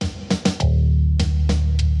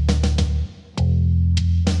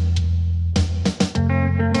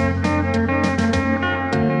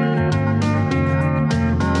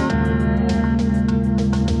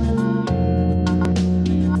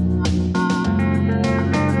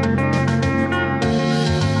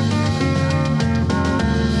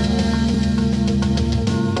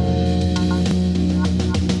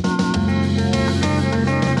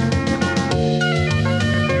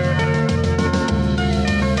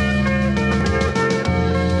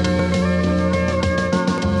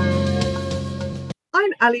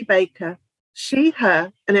Ali Baker, she,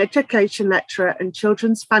 her, an education lecturer and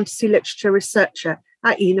children's fantasy literature researcher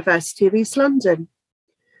at University of East London.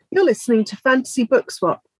 You're listening to Fantasy Book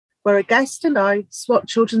Swap, where a guest and I swap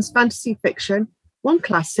children's fantasy fiction, one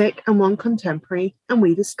classic and one contemporary, and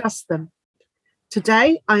we discuss them.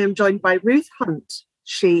 Today, I am joined by Ruth Hunt,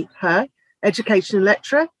 she, her, education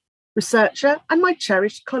lecturer, researcher, and my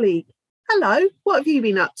cherished colleague. Hello, what have you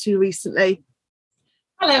been up to recently?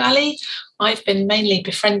 Hello, Ali. I've been mainly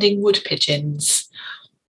befriending wood pigeons.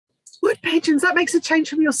 Wood pigeons? That makes a change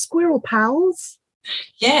from your squirrel pals.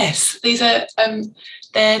 Yes, these are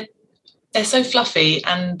they're so fluffy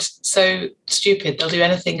and so stupid. They'll do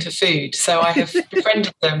anything for food. So I have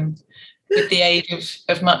befriended them with the aid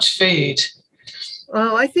of much food.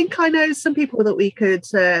 Well, I think I know some people that we could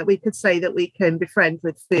say that we can befriend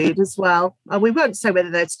with food as well. We won't say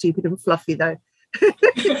whether they're stupid and fluffy, though.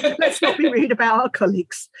 Let's not be rude about our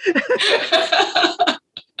colleagues.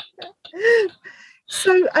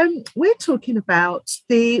 So we're talking about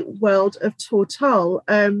the world of Tortal,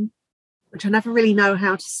 which I never really know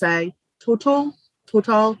how to say. Tortal,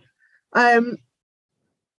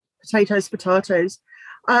 potatoes,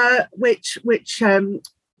 which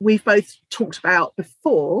we've both talked about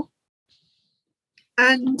before.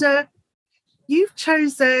 And you've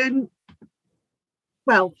chosen,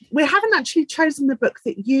 well, we haven't actually chosen the book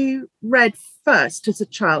that you read first as a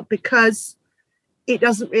child because it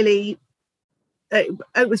doesn't really,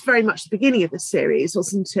 it was very much the beginning of the series,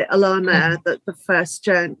 wasn't it? Alana, the first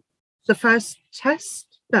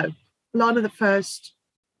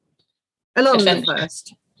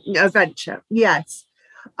adventure, yes.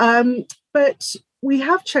 But we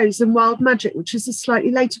have chosen Wild Magic, which is a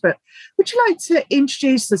slightly later book. Would you like to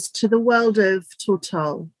introduce us to the world of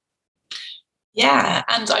Tortal? Yeah,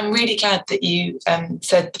 and I'm really glad that you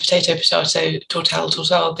said the potato,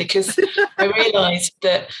 Tortal, because I realised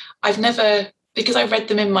that because I read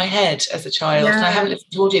them in my head as a child, and I haven't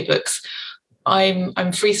listened to audiobooks, I'm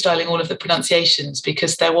freestyling all of the pronunciations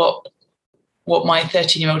because they're what my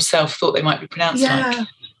 13-year-old self thought they might be pronounced like.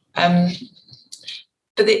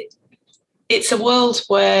 But it's a world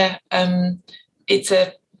where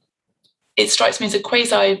it strikes me as a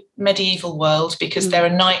quasi-medieval world because there are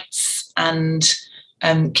knights and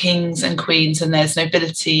kings and queens and there's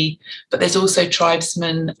nobility, but there's also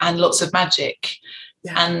tribesmen and lots of magic.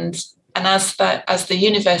 And as the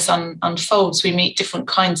universe unfolds, we meet different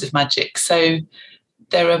kinds of magic. So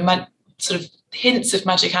there are sort of hints of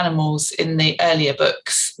magic animals in the earlier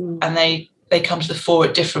books, and they come to the fore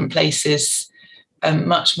at different places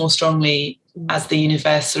much more strongly as the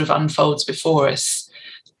universe sort of unfolds before us.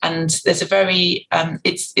 And there's a very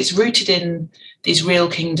it's rooted in these real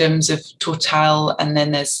kingdoms of Tortal, and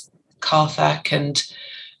then there's Carthag and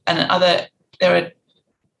other.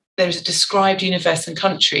 There's a described universe and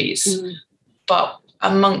countries, but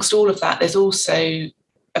amongst all of that, there's also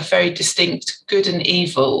a very distinct good and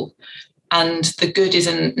evil, and the good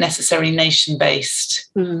isn't necessarily nation-based,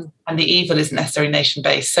 and the evil isn't necessarily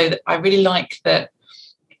nation-based. So I really like that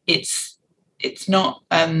it's not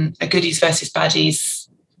a goodies versus baddies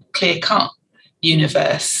clear-cut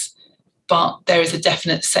universe, but there is a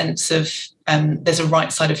definite sense of there's a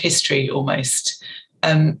right side of history almost.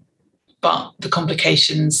 But the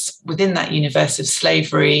complications within that universe of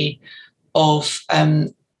slavery, of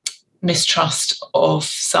mistrust of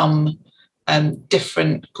some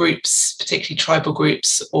different groups, particularly tribal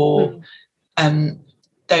groups, or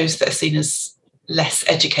those that are seen as less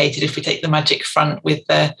educated, if we take the magic front with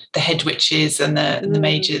the head witches and the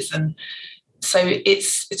mages. And so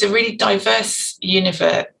it's a really diverse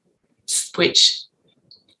universe which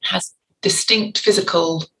has distinct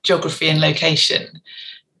physical geography and location,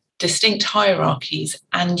 distinct hierarchies,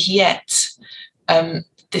 and yet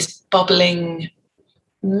this bubbling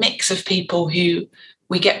mix of people who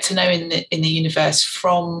we get to know in the universe,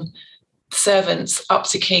 from servants up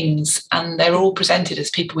to kings, and they're all presented as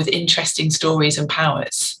people with interesting stories and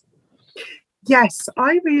powers. Yes,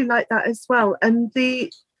 I really like that as well. And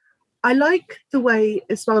I like the way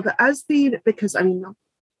as well that because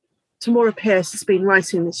Tamora Pierce has been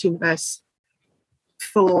writing this universe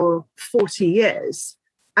for 40 years,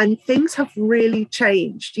 and things have really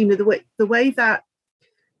changed. You know, the way that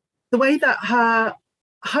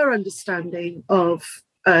her understanding of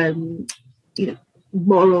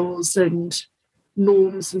morals and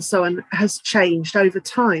norms and so on has changed over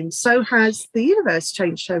time. So has the universe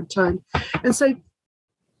changed over time. And so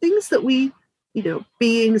things that we,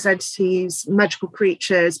 beings, entities, magical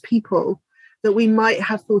creatures, people that we might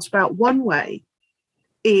have thought about one way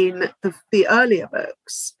in the earlier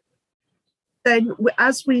books then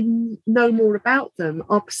as we know more about them,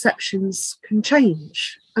 our perceptions can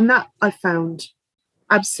change. And that I found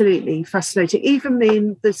absolutely fascinating. Even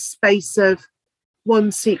in the space of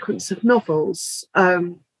one sequence of novels,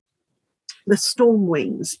 the Storm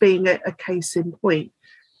Wings being a case in point,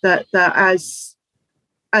 that as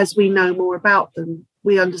we know more about them,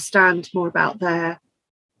 we understand more about their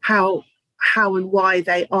how and why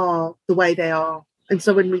they are the way they are. And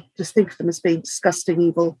so when we just think of them as being disgusting,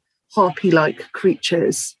 evil, harpy-like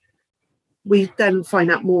creatures, we then find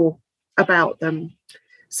out more about them.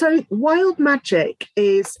 So Wild Magic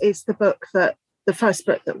is the first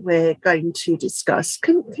book that we're going to discuss.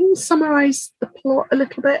 Can you summarise the plot a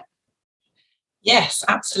little bit? Yes,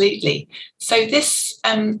 absolutely. So this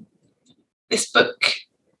book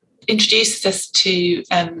introduces us to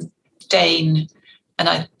Dane, and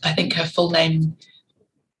I think her full name,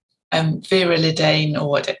 Vera Ledane,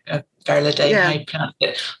 or Vera Ledane, yeah. How you pronounce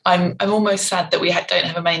it. I'm almost sad that we don't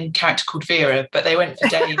have a main character called Vera, but they went for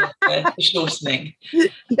Dane the shortening.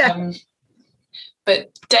 Yeah.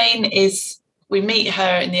 But Dane we meet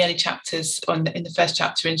her in the early chapters, in the first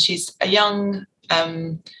chapter, and she's a young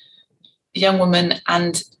woman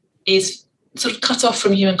and is sort of cut off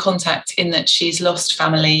from human contact in that she's lost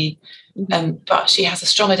family, but she has a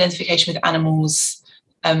strong identification with animals,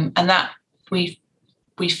 and that we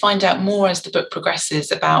find out more as the book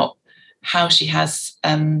progresses about how she has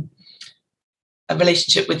a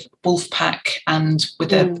relationship with Wolfpack and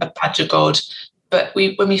with a badger god. But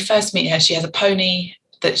when we first meet her, she has a pony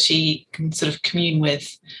that she can sort of commune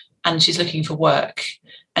with, and she's looking for work.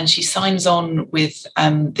 And she signs on with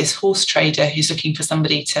this horse trader who's looking for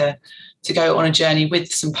somebody to go on a journey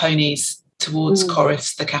with some ponies towards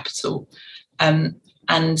Corus, the capital.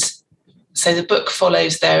 And so the book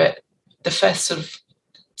follows the first sort of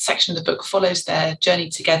section of the book follows their journey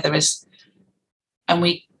together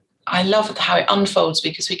I love how it unfolds,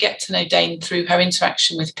 because we get to know Dane through her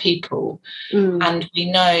interaction with people, and we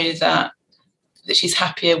know that she's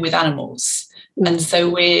happier with animals. And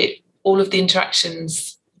so all of the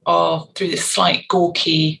interactions are through this slight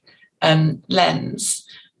gawky lens.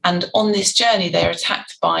 And on this journey, they're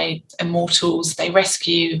attacked by immortals. They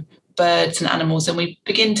rescue birds and animals, and we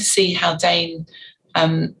begin to see how Dane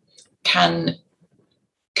can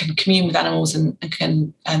commune with animals and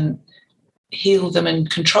can heal them and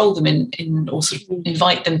control them in or sort of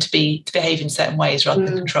invite them to behave in certain ways rather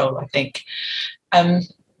than control, I think. And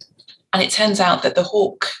it turns out that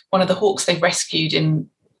one of the hawks they've rescued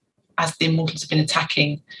as the immortals have been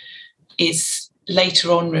attacking, is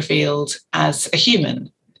later on revealed as a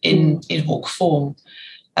human in hawk form.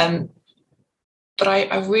 But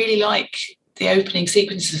I really like the opening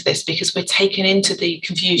sequences of this, because we're taken into the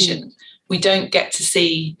confusion. We don't get to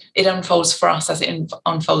see it unfolds for us as it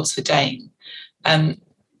unfolds for Dane.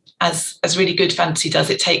 As really good fantasy does,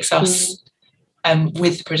 it takes us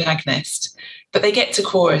with the protagonist. But they get to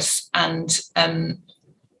Chorus, and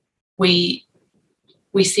we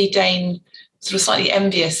see Dane sort of slightly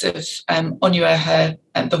envious of Onua,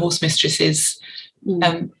 the horse mistress,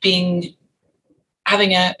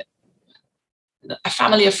 having a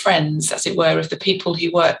family of friends, as it were, of the people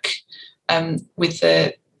who work with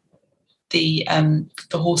the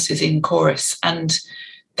horses in Chorus, and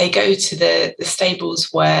they go to the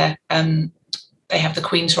stables where they have the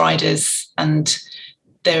Queen's Riders, and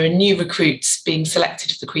there are new recruits being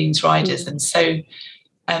selected for the Queen's Riders. And so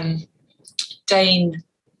Dane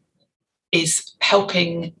is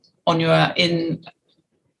helping Onua in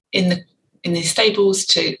the stables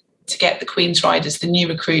to get the Queen's Riders, the new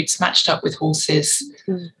recruits, matched up with horses.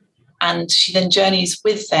 And she then journeys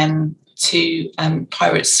with them to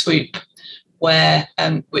Pirate's Swoop,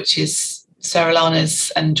 which is Sarah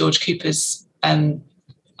Lana's and George Cooper's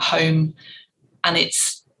home. And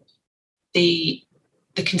it's the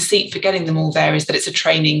conceit for getting them all there is that it's a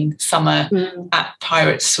training summer at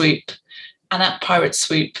Pirate's Swoop. And at Pirate's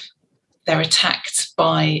Swoop, they're attacked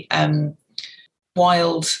by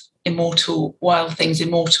wild things,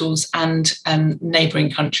 immortals, and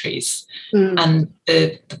neighbouring countries. And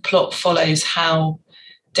the plot follows how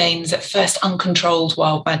Dane's at first uncontrolled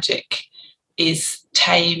wild magic is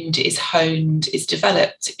tamed, is honed, is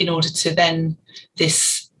developed in order to then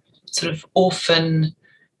this sort of orphan,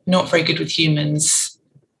 not very good with humans,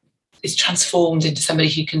 is transformed into somebody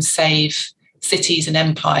who can save cities and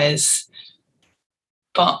empires,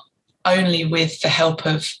 but only with the help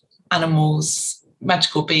of animals,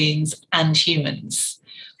 magical beings, and humans.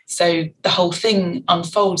 So the whole thing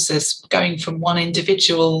unfolds as going from one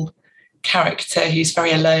individual character who's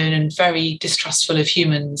very alone and very distrustful of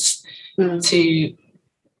humans to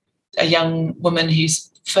a young woman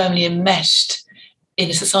who's firmly enmeshed in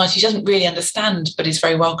a society she doesn't really understand, but is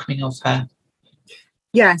very welcoming of her.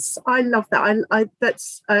 Yes, I love that.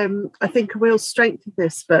 That's I think a real strength of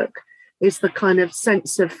this book is the kind of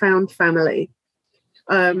sense of found family.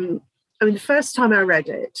 I mean, the first time I read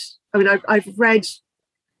it, I mean, I've read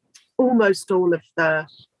almost all of the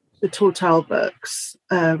Tortal books.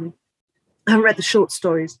 I haven't read the short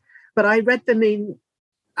stories, but I read them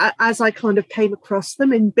as I kind of came across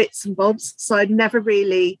them in bits and bobs. So I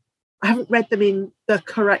haven't read them in the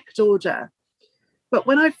correct order. But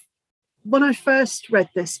when I first read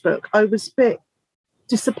this book, I was a bit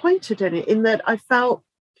disappointed in it, in that I felt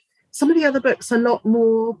some of the other books are a lot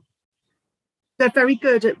more, they're very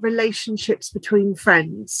good at relationships between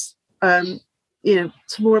friends.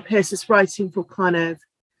 Tamora Pierce is writing for kind of,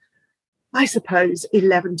 I suppose,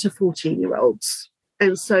 11 to 14-year-olds.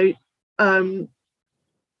 And so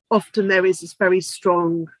often there is this very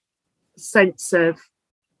strong sense of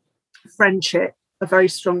friendship, a very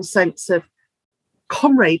strong sense of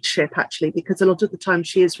comradeship, actually, because a lot of the time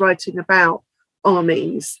she is writing about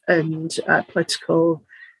armies and political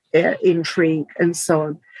intrigue and so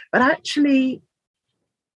on. But actually,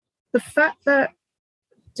 the fact that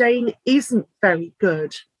Dane isn't very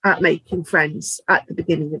good at making friends at the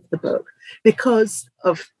beginning of the book because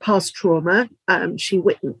of past trauma. She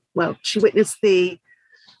witnessed the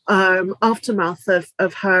aftermath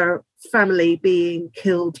of her family being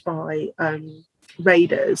killed by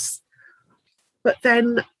raiders. But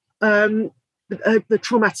then the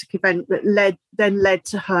traumatic event that led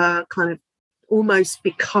to her kind of almost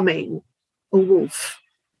becoming a wolf,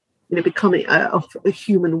 becoming a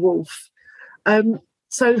human wolf.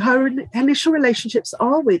 So her initial relationships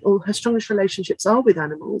or her strongest relationships are with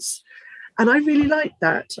animals. And I really like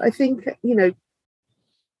that. I think,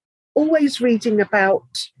 always reading about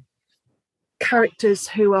characters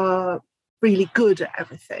who are really good at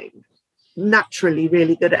everything, naturally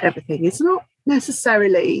really good at everything, is not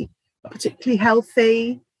necessarily a particularly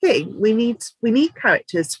healthy thing. We need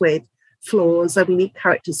characters with flaws, and we need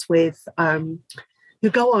characters with who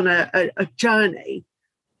go on a journey,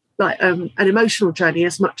 like an emotional journey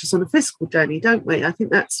as much as on a physical journey, don't we? I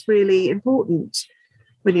think that's really important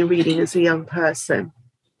when you're reading as a young person.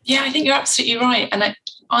 Yeah, I think you're absolutely right. And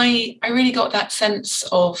I really got that sense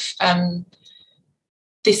of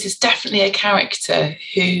this is definitely a character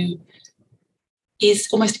who is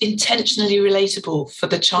almost intentionally relatable for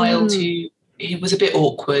the child who was a bit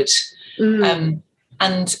awkward.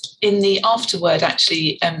 And in the afterword,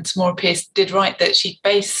 actually, Tamora Pierce did write that she'd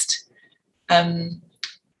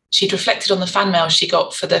reflected on the fan mail she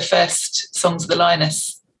got for the first Songs of the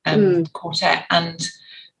Lioness quartet, and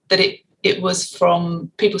that it was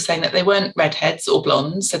from people saying that they weren't redheads or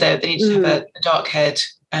blondes, so they needed to have a dark-haired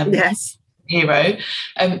hero,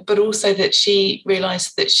 but also that she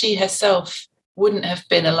realised that she herself wouldn't have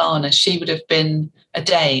been Alana. She would have been a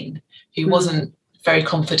Dane who wasn't very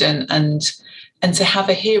confident, and to have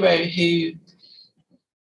a hero who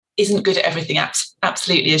isn't good at everything,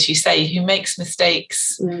 absolutely, as you say, who makes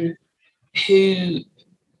mistakes, who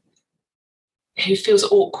feels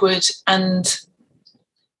awkward, and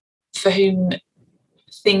for whom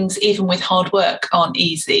things, even with hard work, aren't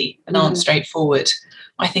easy and aren't straightforward,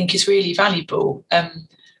 I think is really valuable. And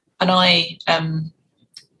I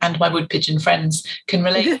and my wood pigeon friends can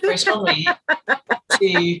relate very strongly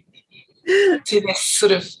to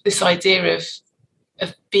this idea of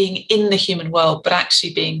being in the human world, but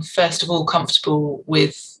actually being first of all comfortable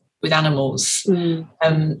with animals.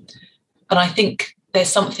 And I think there's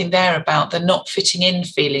something there about the not fitting in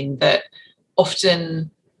feeling, that often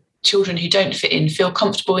children who don't fit in feel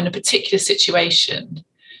comfortable in a particular situation,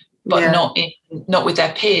 but not with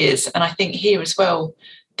their peers. And I think here as well,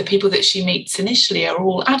 the people that she meets initially are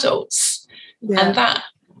all adults. And that,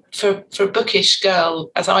 for a bookish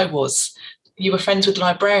girl as I was, you were friends with the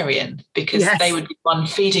librarian because they would be one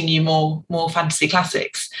feeding you more fantasy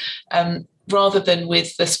classics, rather than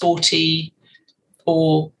with the sporty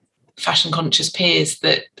or fashion conscious peers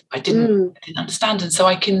that I didn't understand. And so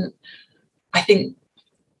I think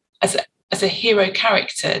as a hero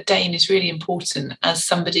character, Dane is really important as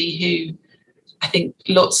somebody who I think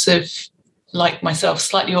lots of, like myself,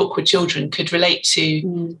 slightly awkward children could relate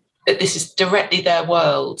to, that this is directly their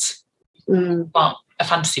world, but a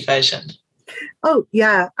fantasy version. Oh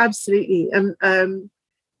yeah, absolutely. And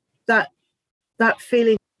that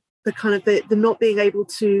feeling, the kind of the not being able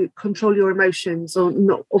to control your emotions,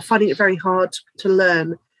 or finding it very hard to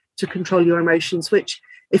learn to control your emotions, which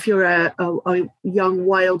if you're a young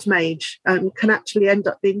wild mage can actually end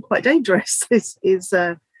up being quite dangerous,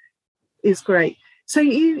 is great. So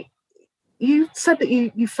you said that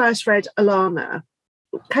you first read Alana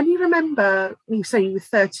can you remember, you say you were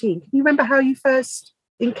 13, can you remember how you first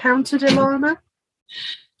encountered Alana?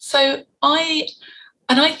 So I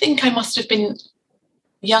think I must have been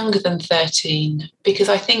younger than 13, because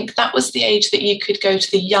I think that was the age that you could go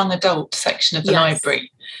to the young adult section of the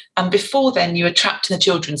library. And before then you were trapped in the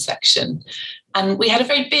children's section. And we had a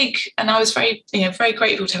very big, and I was very, very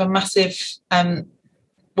grateful to have a massive,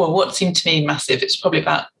 what seemed to me massive, it's probably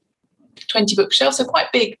about 20 bookshelves, so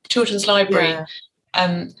quite big children's library.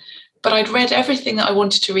 But I'd read everything that I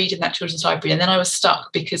wanted to read in that children's library, and then I was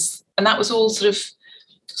stuck and that was all sort of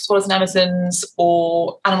Swallows and Amazons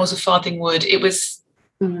or Animals of Farthingwood. It was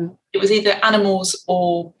either animals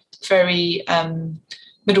or very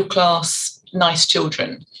middle class, nice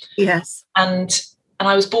children. Yes. And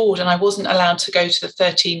I was bored, and I wasn't allowed to go to the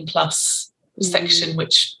 13 plus section,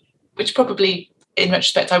 which probably in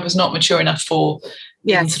retrospect I was not mature enough for.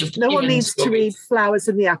 Yes. Sort of no one needs to read Flowers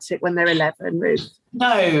in the Attic when they're 11, Ruth.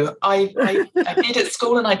 No, I did at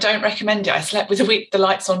school, and I don't recommend it. I slept with the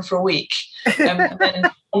lights on for a week, and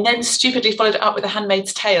then stupidly followed it up with A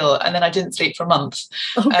Handmaid's Tale, and then I didn't sleep for a month.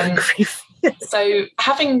 So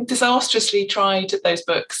having disastrously tried those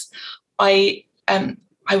books, I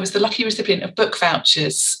was the lucky recipient of book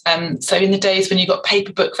vouchers. So in the days when you got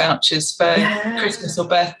paper book vouchers for Christmas or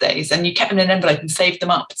birthdays, and you kept them in an envelope and saved them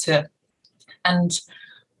up and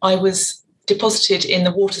I was deposited in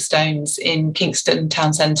the Waterstones in Kingston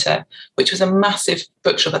Town Centre, which was a massive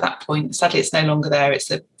bookshop at that point. Sadly, it's no longer there.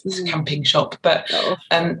 It's a camping shop, but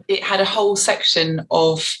it had a whole section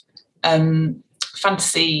of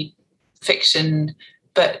fantasy fiction,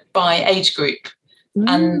 but by age group.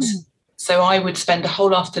 And so I would spend a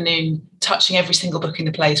whole afternoon touching every single book in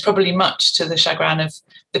the place, probably much to the chagrin of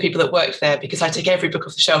the people that worked there, because I take every book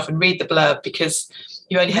off the shelf and read the blurb, because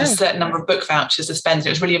you only had a certain number of book vouchers to spend. And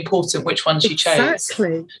it was really important which ones you chose.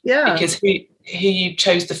 Exactly, yeah. Because who you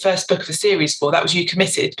chose the first book of a series for, that was you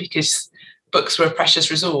committed, because books were a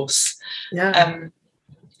precious resource. Yeah.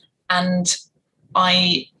 And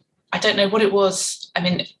I don't know what it was. I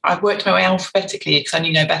mean, I worked my way alphabetically because I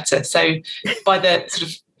knew no better. So by the sort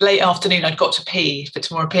of late afternoon, I'd got to P for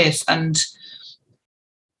Tamora Pierce and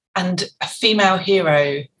a female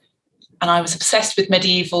hero. And I was obsessed with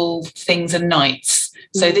medieval things and knights.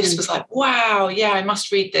 So this was like, wow, yeah, I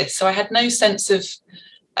must read this. So I had no sense of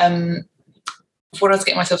what I was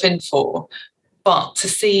getting myself in for. But to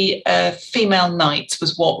see a female knight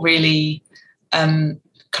was what really kind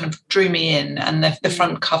of drew me in. And the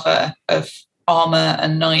front cover of armour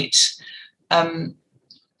and knight. And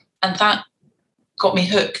that got me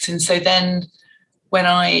hooked. And so then when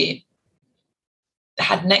I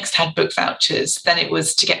had book vouchers, then it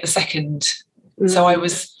was to get the second. So I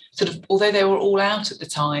was sort of, although they were all out at the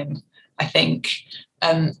time, I think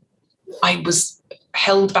I was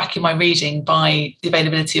held back in my reading by the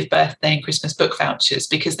availability of birthday and Christmas book vouchers,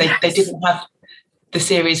 because they didn't have the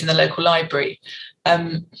series in the local library.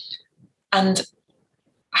 And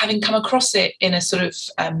having come across it in a sort of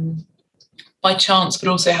by chance, but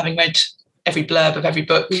also having read every blurb of every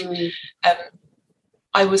book,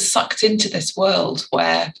 I was sucked into this world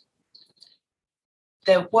where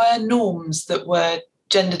there were norms that were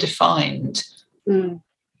gender defined,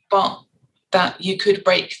 but that you could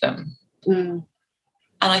break them. And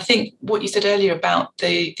I think what you said earlier about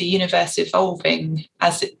the universe evolving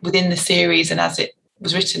within the series and as it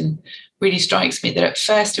was written really strikes me, that at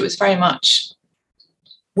first it was very much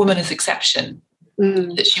woman as exception,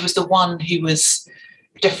 that she was the one who was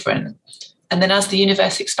different. And then as the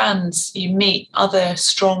universe expands, you meet other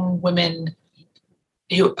strong women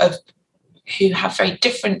who have very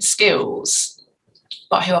different skills,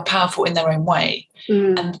 but who are powerful in their own way.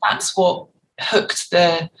 And that's what hooked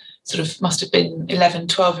the sort of must have been 11,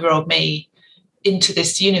 12-year-old me into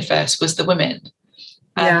this universe, was the women.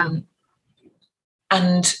 And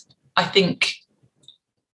I think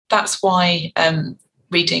that's why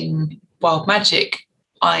reading Wild Magic,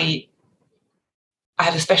 I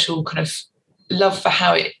had a special kind of love for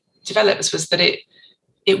how it develops, was that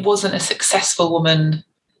it wasn't a successful woman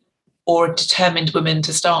or a determined woman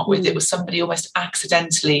to start with. It was somebody almost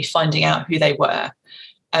accidentally finding out who they were.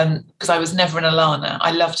 Because I was never an Alana.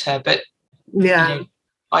 I loved her, but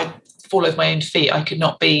I fall over my own feet. I could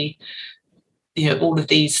not be, all of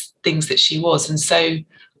these things that she was. And so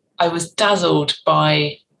I was dazzled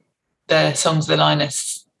by the Songs of the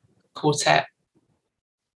Lioness quartet,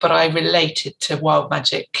 but I related to Wild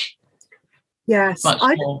Magic. Yes, much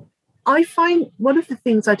more. I find one of the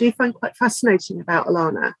things I do find quite fascinating about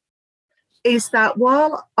Alana is that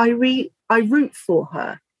while I root for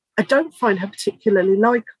her, I don't find her particularly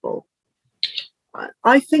likeable.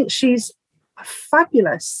 I think she's a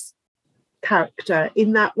fabulous character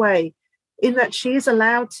in that way, in that she is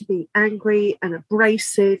allowed to be angry and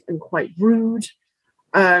abrasive and quite rude.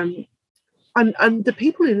 And the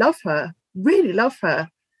people who love her really love her.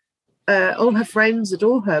 All her friends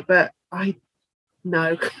adore her, but I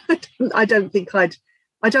don't think I'd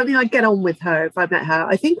get on with her if I met her.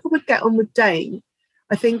 I think I would get on with Dane.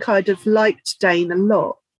 I think I'd have liked Dane a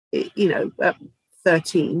lot, at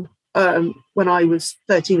 13, when I was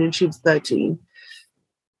 13 and she was 13.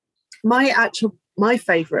 My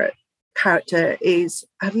favourite character is,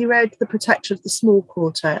 have you read The Protector of the Small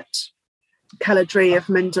Quartet? Caladri of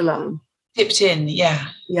Mindalan. Dipped in, yeah.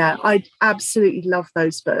 Yeah, I absolutely love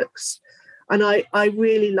those books. And I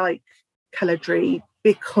really like Caladri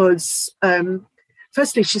because,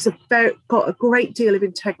 firstly, she's got a great deal of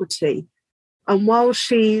integrity. And while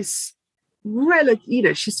she's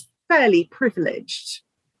she's fairly privileged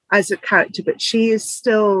as a character, but she is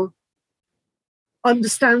still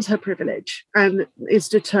understands her privilege and is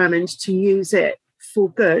determined to use it for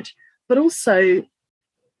good. But also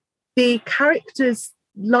the characters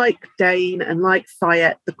like Dane and like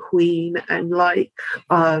Thyet, the Queen, and like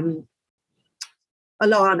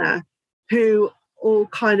Alana, who all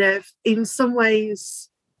kind of in some ways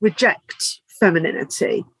reject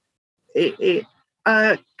femininity.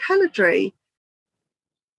 Caladri,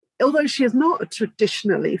 although she is not a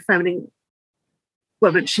traditionally feminine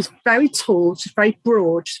woman, she's very tall, she's very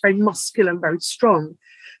broad, she's very muscular and very strong,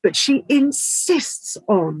 but she insists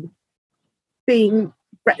on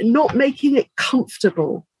not making it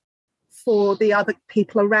comfortable for the other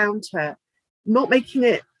people around her, not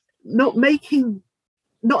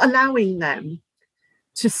allowing them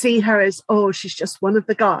to see her as, oh, she's just one of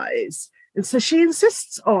the guys. And so she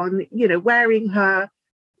insists on, wearing her,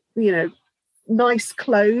 nice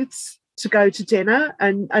clothes to go to dinner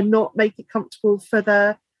and not make it comfortable for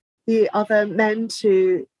the other men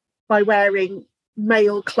by wearing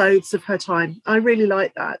male clothes of her time. I really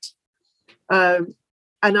like that.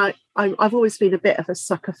 And I've always been a bit of a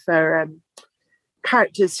sucker for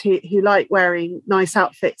characters who like wearing nice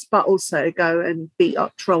outfits, but also go and beat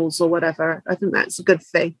up trolls or whatever. I think that's a good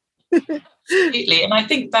thing. Absolutely. And I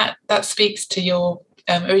think that speaks to your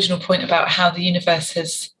original point about how the universe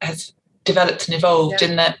has developed and evolved,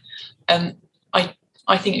 in that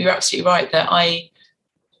I think you're absolutely right that I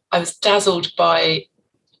was dazzled by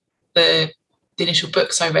the initial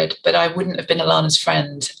books I read, but I wouldn't have been Alana's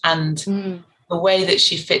friend. And the way that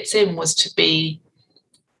she fits in was to be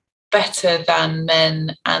better than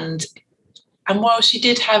men. And while she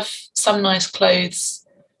did have some nice clothes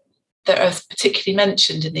that are particularly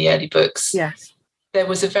mentioned in the early books, yes, there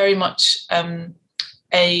was a very much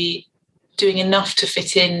a doing enough to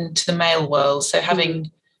fit into the male world. So having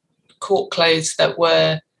court clothes that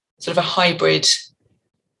were sort of a hybrid,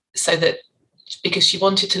 so that because she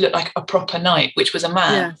wanted to look like a proper knight, which was a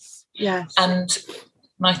man. Yes. And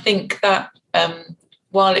I think that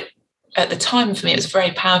while at the time for me it was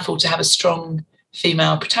very powerful to have a strong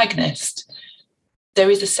female protagonist, there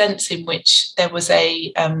is a sense in which there was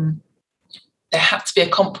there had to be a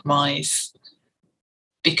compromise,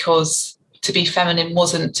 because to be feminine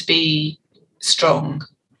wasn't to be strong.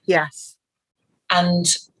 Yes.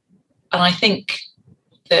 And I think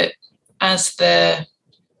that as the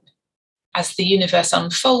universe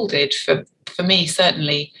unfolded, for me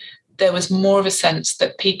certainly, there was more of a sense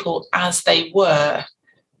that people as they were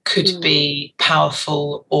could be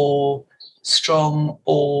powerful or strong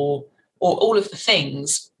or all of the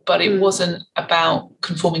things, but it wasn't about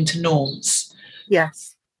conforming to norms.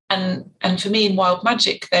 Yes. And for me in Wild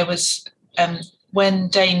Magic, there was when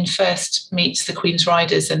Dane first meets the Queen's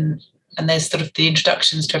Riders and there's sort of the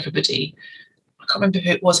introductions to everybody. I can't remember who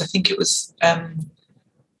it was. I think it was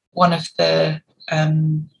one of the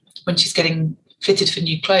when she's getting fitted for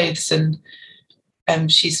new clothes and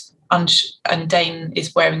and Dane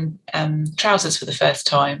is wearing trousers for the first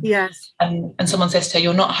time. Yes. And someone says to her,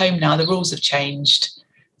 "You're not home now. The rules have changed.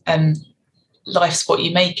 Life's what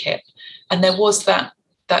you make it." And there was that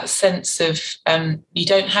sense of you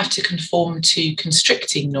don't have to conform to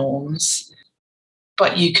constricting norms,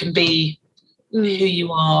 but you can be who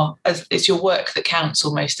you are. As it's your work that counts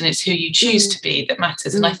almost, and it's who you choose to be that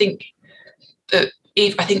matters. And I think that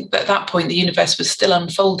at that point the universe was still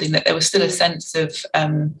unfolding, that there was still a sense of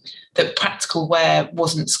that practical wear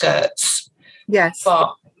wasn't skirts. Yes.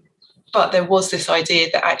 But there was this idea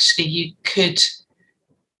that actually you could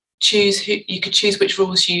choose which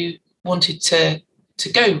rules you wanted to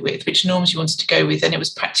go with, which norms you wanted to go with, and it was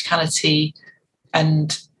practicality,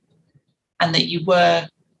 and that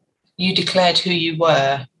you declared who you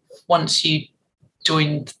were once you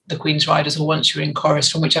joined the Queen's Riders or once you were in chorus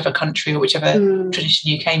from whichever country or whichever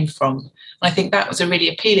tradition you came from. And I think that was a really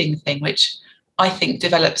appealing thing, which I think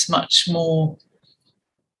develops much more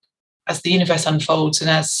as the universe unfolds and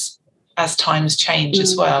as times change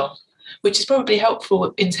as well, which is probably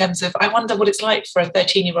helpful in terms of, I wonder what it's like for a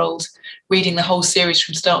 13-year-old reading the whole series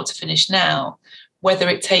from start to finish now, whether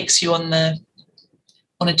it takes you on a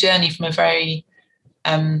journey from a very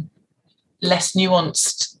less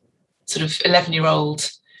nuanced sort of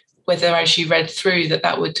 11-year-old, whether as you read through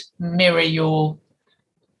that would mirror your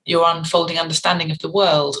unfolding understanding of the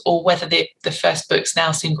world, or whether the first books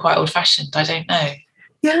now seem quite old-fashioned. I don't know.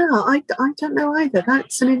 Yeah, I don't know either.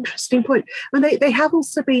 That's an interesting point. I mean, they have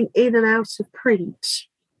also been in and out of print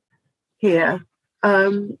here.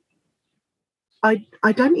 I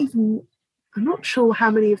don't even, I'm not sure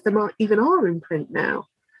how many of them are in print now.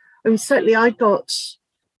 I mean, certainly I got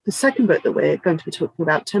the second book that we're going to be talking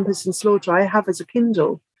about, Tempest and Slaughter, I have as a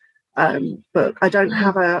Kindle book. I don't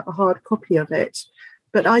have a hard copy of it.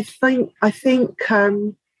 But I think I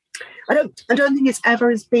don't think it's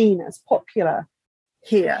ever has been as popular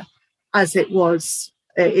here as it was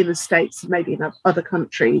in the States and maybe in other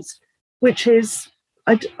countries, which is,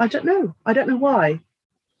 I don't know why.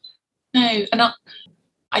 No, and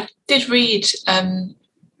I did read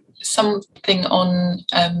something on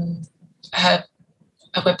her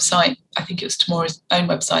website, I think it was Tamora's own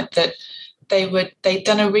website, that they'd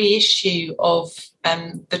done a reissue of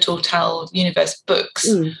the Tortal universe books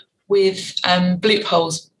with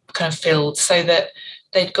loopholes kind of filled, so that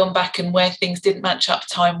they'd gone back and where things didn't match up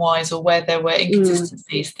time-wise or where there were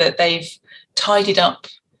inconsistencies, that they've tidied up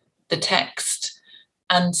the text.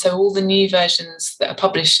 And so all the new versions that are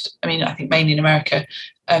published, I mean, I think mainly in America,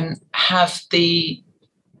 have the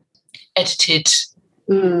edited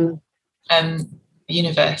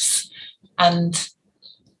universe. And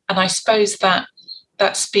I suppose that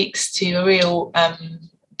speaks to a real, I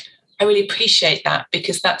really appreciate that,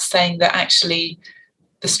 because that's saying that actually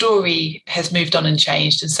the story has moved on and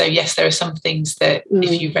changed. And so, yes, there are some things that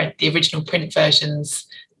if you read the original print versions,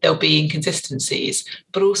 there'll be inconsistencies,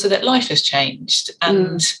 but also that life has changed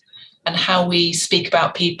and how we speak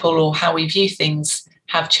about people or how we view things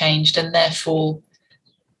have changed. And therefore,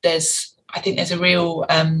 I think there's a real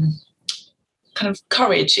kind of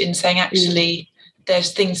courage in saying, actually,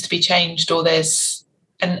 there's things to be changed, or there's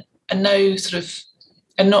and no sort of,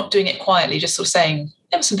 and not doing it quietly, just sort of saying,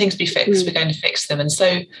 there are some things to be fixed, we're going to fix them. And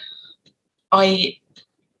so I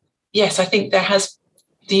think the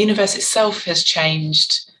universe itself has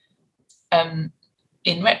changed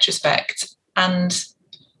in retrospect, and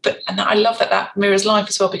I love that mirrors life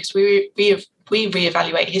as well, because we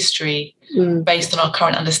reevaluate history based on our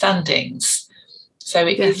current understandings. So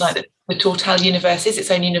it is like the Tortal universe is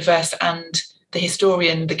its own universe, and the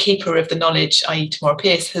historian, the keeper of the knowledge, i.e. Tamora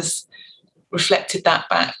Pierce, has reflected that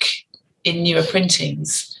back in newer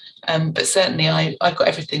printings. But certainly I've got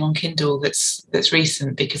everything on Kindle that's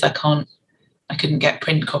recent, because I couldn't get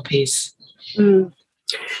print copies.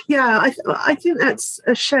 Yeah, I think that's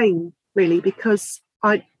a shame, really, because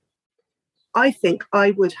I think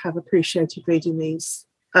I would have appreciated reading these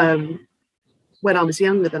when I was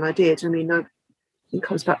younger than I did. I mean, I think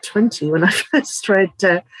I was about 20 when I first read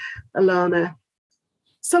Alana.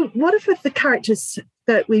 So one of the characters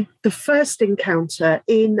that the first encounter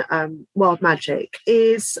in Wild Magic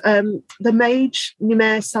is the mage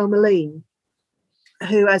Numair Salmaline,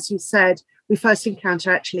 who, as you said, we first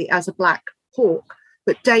encounter actually as a black hawk,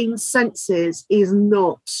 but Dane senses is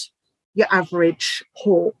not your average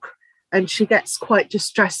hawk, and she gets quite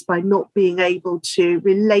distressed by not being able to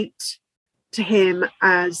relate to him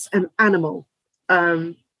as an animal.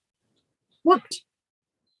 What,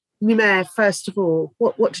 Numair, first of all,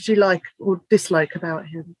 what did you like or dislike about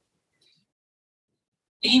him?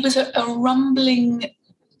 He was a rumbling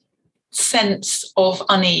sense of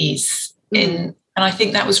unease and I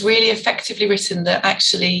think that was really effectively written, that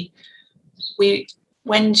actually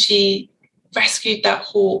when she rescued that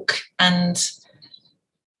hawk, and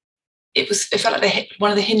it felt like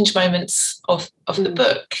one of the hinge moments of the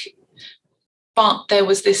book, but there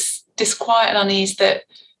was this disquiet and unease that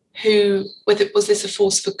whether was this a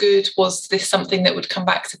force for good, was this something that would come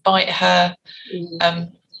back to bite her,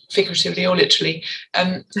 figuratively or literally,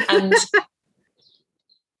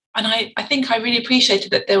 and I think I really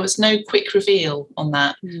appreciated that there was no quick reveal on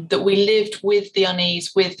that, that we lived with the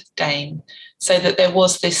unease with Dane, so that there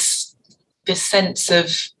was this sense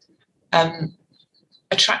of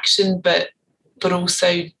attraction, but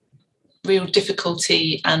also real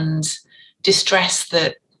difficulty and distress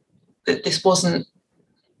that this wasn't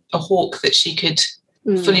a hawk that she could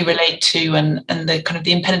fully relate to, and the kind of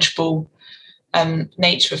the impenetrable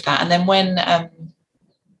nature of that. And then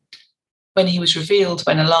when he was revealed,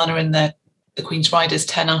 when Alana and the the Queen's Riders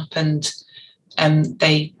turn up and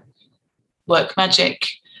they work magic.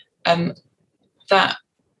 That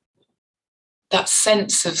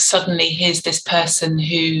sense of suddenly here's this person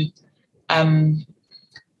who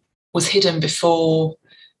was hidden before.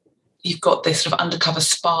 You've got this sort of undercover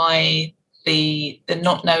spy, the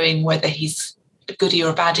not knowing whether he's a goodie or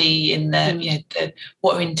a baddie in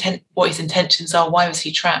what his intentions are. Why was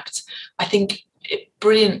he trapped? I think it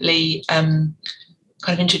brilliantly kind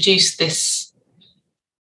of introduced this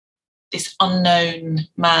unknown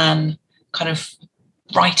man kind of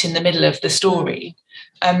right in the middle of the story.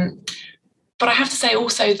 But I have to say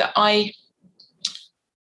also that I'm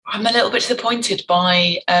a little bit disappointed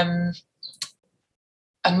by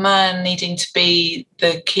a man needing to be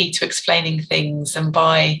the key to explaining things, and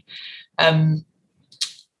by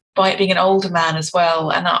it being an older man as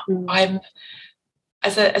well. And I'm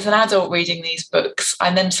as an adult reading these books,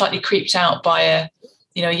 I'm then slightly creeped out by a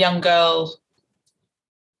young girl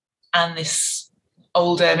and this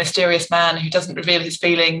older mysterious man who doesn't reveal his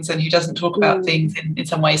feelings and who doesn't talk about things in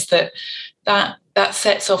some ways that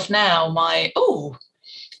sets off now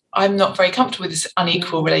I'm not very comfortable with this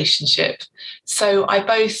unequal relationship. So I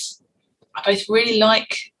both really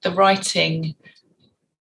like the writing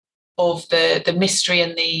of the mystery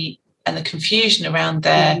and the confusion around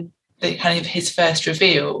the kind of his first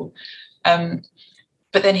reveal. But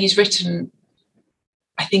then he's written,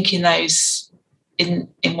 I think, in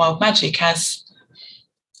Wild Magic as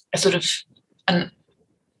a sort of an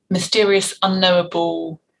mysterious,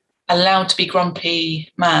 unknowable, allowed to be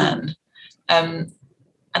grumpy man.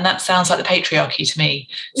 And that sounds like the patriarchy to me.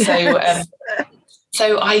 So, yes.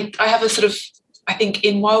 So I have a sort of, I think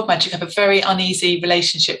in Wild Magic, I have a very uneasy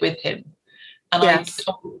relationship with him. And yes.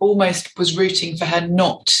 I almost was rooting for her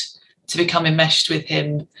not to become enmeshed with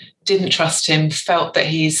him, didn't trust him, felt that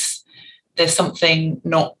there's something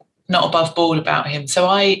not above board about him. So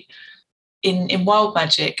in Wild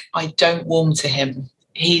Magic, I don't warm to him.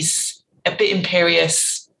 He's a bit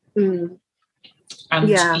imperious and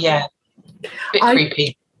a bit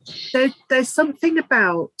creepy. There's something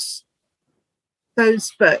about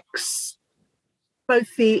those books,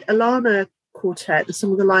 both the Alana Quartet, the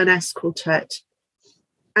Song of the Lioness Quartet,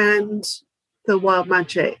 and the Wild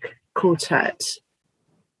Magic Quartet,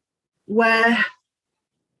 where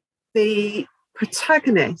the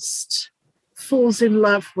protagonist falls in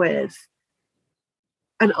love with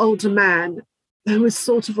an older man who is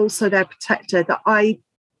sort of also their protector, that I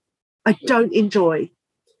don't enjoy.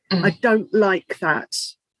 I don't like that.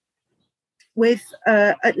 With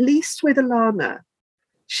at least with Alana,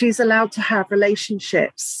 she's allowed to have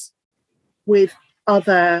relationships with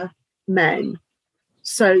other men.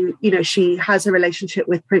 So, she has a relationship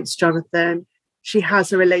with Prince Jonathan. She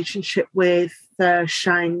has a relationship with the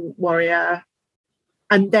Shang warrior.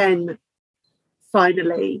 And then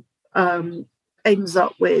finally ends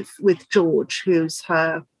up with George, who is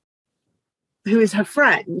her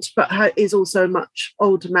friend, but is also a much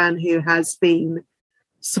older man who has been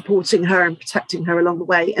supporting her and protecting her along the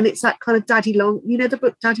way. And it's that kind of Daddy Long, the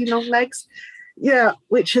book Daddy Long Legs? Yeah,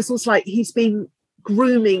 which is also like he's been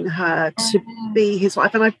grooming her to be his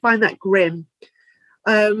wife. And I find that grim.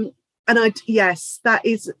 And that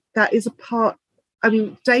is a part. I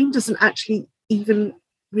mean, Dane doesn't actually even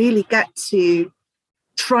really get to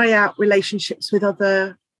try out relationships with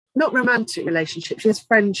other, not romantic relationships, she has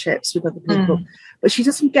friendships with other people, but she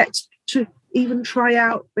doesn't get to even try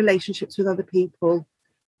out relationships with other people.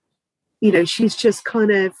 She's just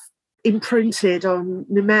kind of imprinted on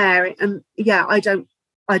Numair, and I don't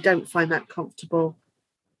find that comfortable.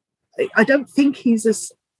 I don't think he's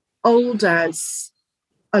as old as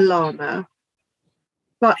Alana,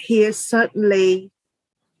 but he is certainly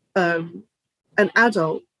an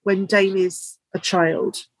adult when Dane is a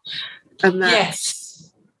child. And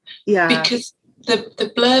yes. Yeah. Because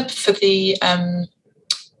the blurb for the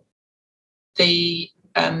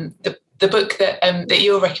book that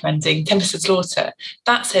you're recommending, Tempest and Slaughter,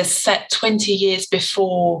 that says set 20 years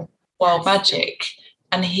before Wild Magic,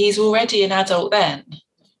 and he's already an adult then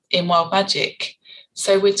in Wild Magic.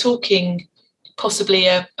 So we're talking possibly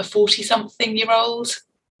a 40-something-year-old.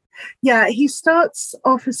 Yeah, he starts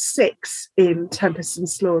off as 6 in Tempest and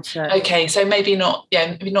Slaughter. Okay, so maybe not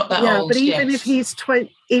that old. But even if he's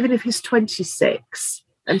 26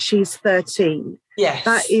 and she's 13, yes,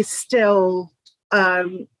 that is still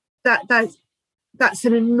that's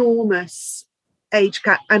an enormous age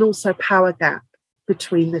gap and also power gap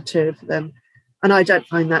between the two of them. And I don't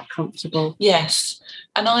find that comfortable. Yes.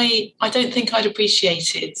 And I don't think I'd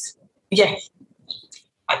appreciated. Yes.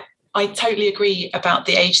 I totally agree about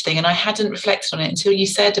the age thing. And I hadn't reflected on it until you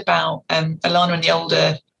said about Alana and the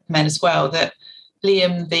older men as well, that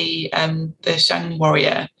Liam, the Shang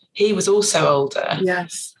warrior, he was also older.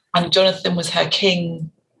 Yes. And Jonathan was her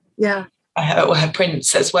king. Yeah. Or her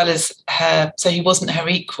prince, as well as her, so he wasn't her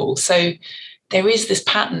equal. So there is this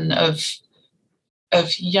pattern of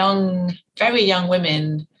young, very young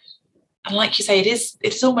women, and like you say,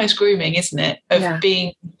 it's almost grooming, isn't it? Of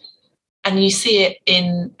being, and you see it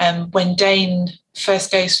in when Dane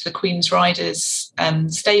first goes to the Queen's Riders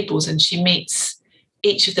stables, and she meets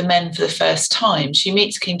each of the men for the first time. She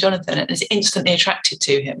meets King Jonathan and is instantly attracted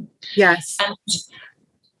to him. Yes.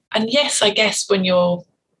 And yes, I guess when you're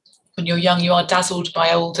young, you are dazzled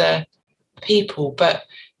by older people, but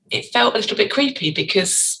it felt a little bit creepy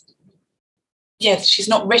because, she's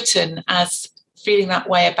not written as feeling that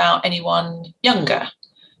way about anyone younger.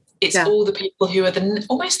 It's all the people who are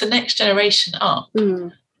almost the next generation up.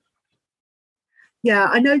 Mm. Yeah,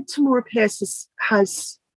 I know Tamora Pierce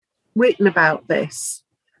has written about this,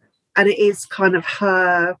 and it is kind of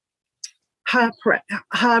her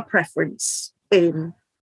preference in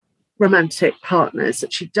romantic partners,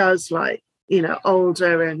 that she does like,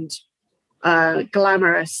 older and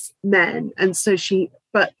glamorous men. And so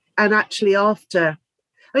actually after,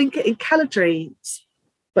 I think in Caladri's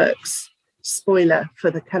books, spoiler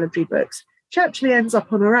for the Caladri books, she actually ends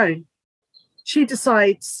up on her own. She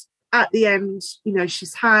decides at the end,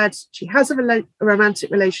 she has a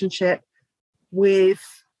romantic relationship with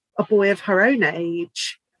a boy of her own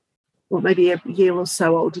age, or maybe a year or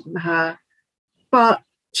so older than her, but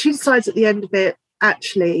she decides at the end of it,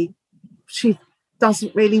 actually, she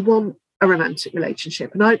doesn't really want a romantic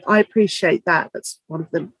relationship. And I appreciate that. That's one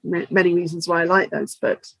of the many reasons why I like those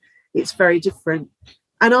books. It's very different.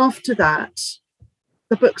 And after that,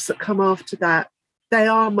 the books that come after that, they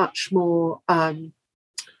are much more, the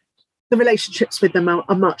relationships with them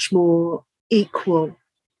are much more equal.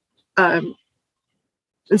 And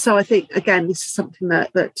so I think, again, this is something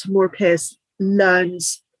that Tamora Pierce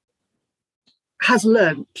has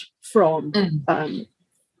learned from,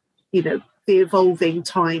 the evolving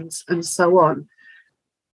times and so on.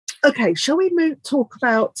 Okay, shall we talk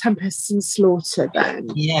about Tempest and Slaughter then?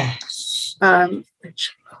 Yes.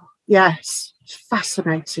 Yes,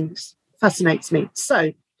 fascinates me.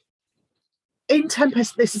 So, in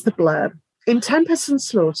Tempest, this is the blurb. In Tempest and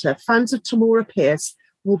Slaughter, fans of Tamora Pierce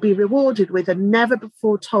will be rewarded with a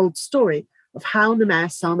never-before-told story of how Namer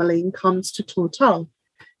Salmaline comes to Tortal.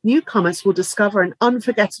 Newcomers will discover an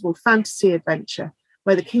unforgettable fantasy adventure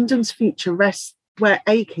where a kingdom's future rests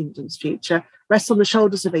on the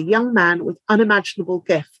shoulders of a young man with unimaginable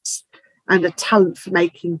gifts and a talent for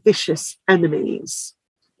making vicious enemies.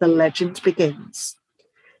 The legend begins.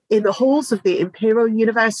 In the halls of the Imperial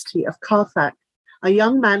University of Carthage, a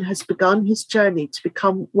young man has begun his journey to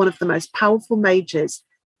become one of the most powerful mages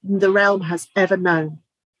the realm has ever known.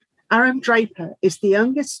 Aram Draper is the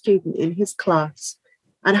youngest student in his class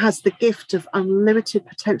and has the gift of unlimited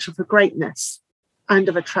potential for greatness and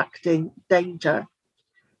of attracting danger.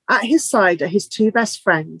 At his side are his two best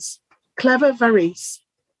friends, clever Varese,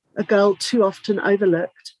 a girl too often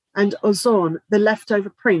overlooked, and Ozon, the leftover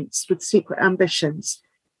prince with secret ambitions.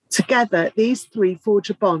 Together, these three forge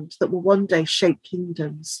a bond that will one day shape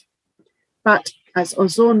kingdoms. But as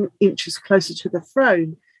Ozon inches closer to the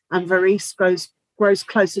throne and Varese grows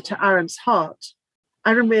closer to Aram's heart,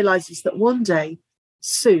 Aram realizes that one day,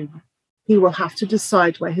 soon, he will have to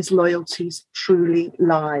decide where his loyalties truly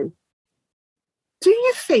lie. Do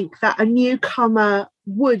you think that a newcomer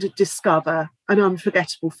would discover an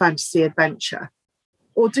unforgettable fantasy adventure?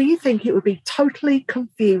 Or do you think it would be totally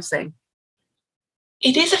confusing?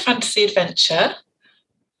 It is a fantasy adventure,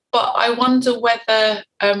 but I wonder whether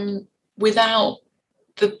without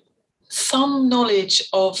some knowledge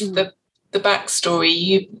of the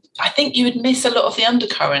backstory, I think you would miss a lot of the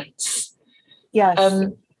undercurrents. Yes.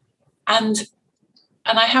 And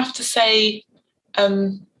I have to say,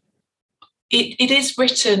 it is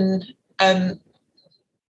written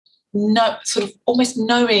sort of almost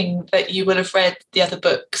knowing that you will have read the other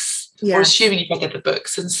books, or assuming you've read the other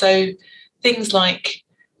books. And so things like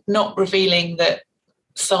not revealing that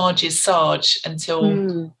Sarge is Sarge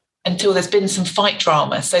until there's been some fight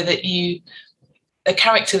drama, so that a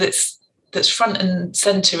character that's front and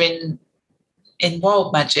centre in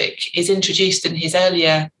Wild Magic is introduced in his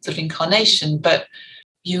earlier sort of incarnation, but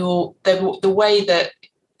the way that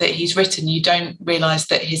he's written, you don't realise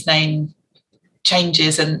that his name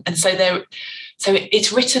changes, and so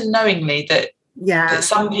it's written knowingly that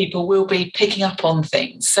some people will be picking up on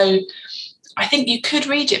things. So I think you could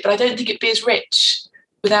read it, but I don't think it'd be as rich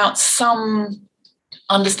without some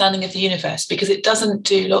understanding of the universe, because it doesn't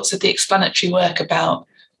do lots of the explanatory work about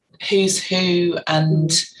who's who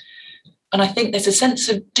and I think there's a sense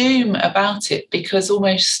of doom about it, because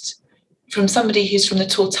almost from somebody who's from the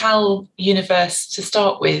Tortal universe to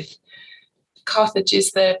start with, Carthage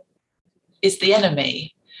is the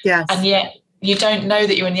enemy. Yes. And yet you don't know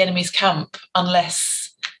that you're in the enemy's camp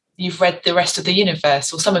unless you've read the rest of the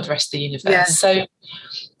universe, or some of the rest of the universe. Yeah. So,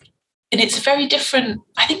 and it's very different.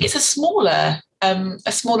 I think it's a smaller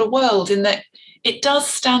world in that it does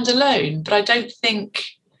stand alone, but I don't think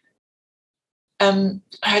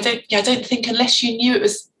unless you knew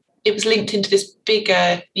it was linked into this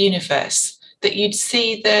bigger universe, that you'd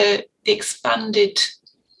see the expanded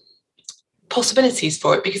possibilities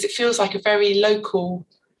for it, because it feels like a very local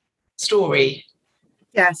story.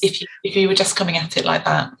 Yes. If you were just coming at it like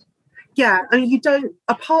that. Yeah, I mean, you don't,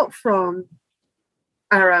 apart from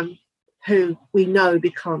Aram, who we know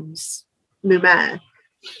becomes Numair,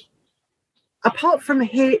 apart from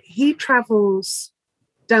he travels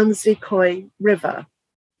down the Zikoi River.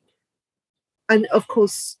 And of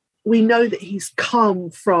course, we know that he's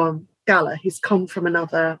come from Gala. He's come from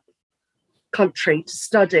another country to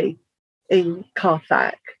study in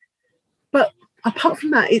Carthage. But apart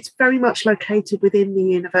from that, it's very much located within the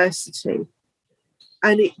university.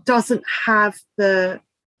 And it doesn't have the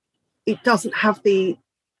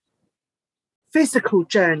physical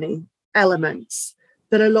journey elements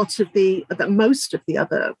that most of the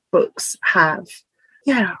other books have.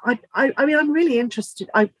 Yeah, I mean, I'm really interested.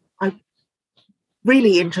 I'm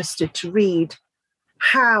really interested to read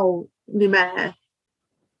how Numair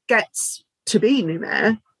gets to be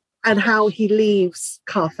Numair and how he leaves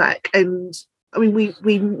Carthage. And I mean,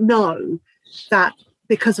 we know that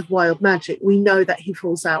because of wild magic, we know that he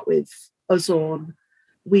falls out with Ozorn.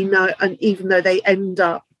 We know, and even though they end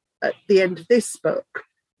up at the end of this book,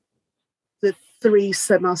 the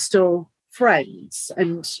threesome are still friends,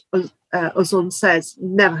 and Ozorn says,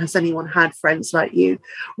 "Never has anyone had friends like you."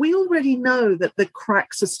 We already know that the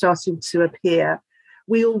cracks are starting to appear.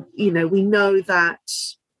 We know that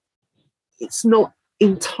it's not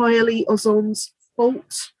entirely Ozorn's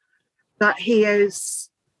fault, that his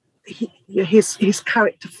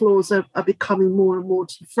character flaws are becoming more and more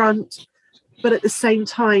to the front. But at the same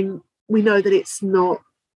time, we know that it's not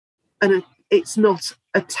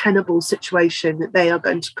a tenable situation, that they are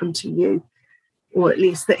going to continue, or at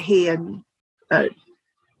least that he and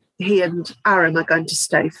Aram are going to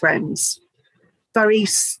stay friends.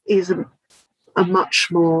 Varys is a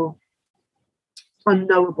much more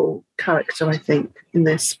unknowable character, I think, in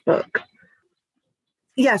this book.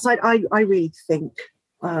 Yes, I really think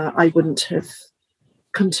I wouldn't have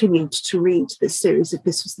continued to read this series if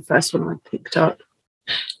this was the first one I picked up.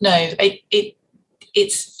 No,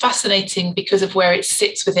 it's fascinating because of where it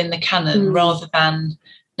sits within the canon rather than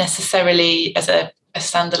necessarily as a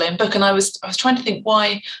standalone book. And I was trying to think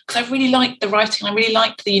why, because I really liked the writing, I really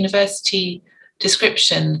liked the university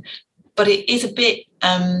description, but it is a bit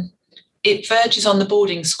it verges on the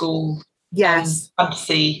boarding school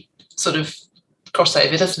fantasy sort of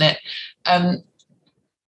crossover, doesn't it? And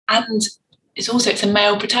it's a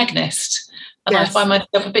male protagonist, and I find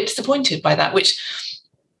myself a bit disappointed by that, which,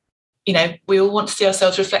 you know, we all want to see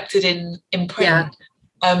ourselves reflected in print.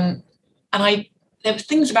 There were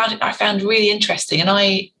things about it I found really interesting, and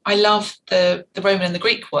I love the Roman and the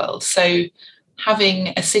Greek world. So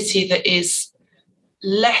having a city that is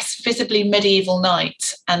less visibly medieval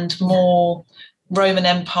knight and more Roman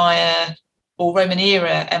Empire or Roman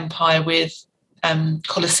era empire with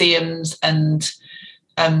colosseums, and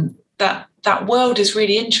that world is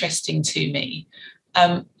really interesting to me.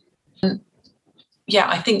 Yeah,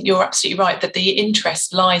 I think you're absolutely right that the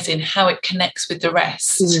interest lies in how it connects with the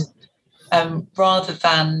rest, rather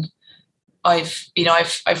than I've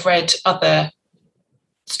read other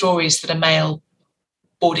stories that are male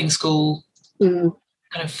boarding school kind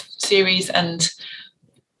of series, and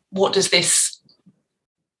what does this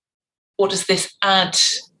add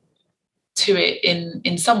to it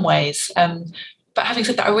in some ways? But having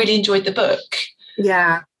said that, I really enjoyed the book.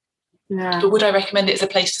 Yeah. But would I recommend it as a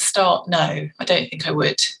place to start? No, I don't think I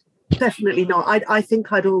would. Definitely not. I think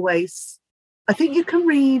you can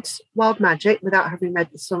read Wild Magic without having read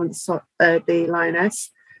The Song of the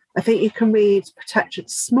Lioness. I think you can read Protected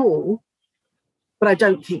Small, but I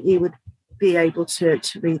don't think you would be able to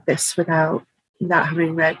read this without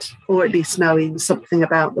having read, or at least knowing something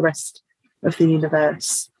about the rest of the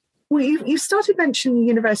universe. Well, you started mentioning the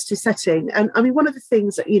university setting, and I mean, one of the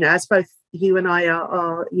things that, you know, as both you and I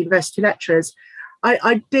are university lecturers,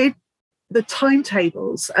 I did the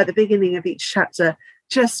timetables at the beginning of each chapter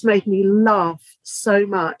just made me laugh so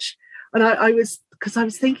much. And I was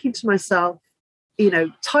thinking to myself, you know,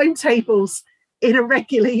 timetables in a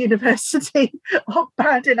regular university are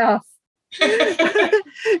bad enough.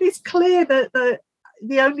 It's clear that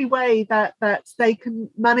the only way that they can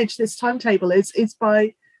manage this timetable is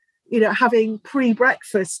by, having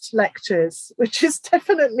pre-breakfast lectures, which is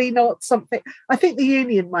definitely not something. I think the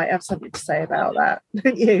union might have something to say about that,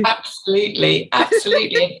 don't you? Absolutely.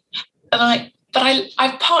 And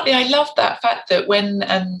I love that fact that when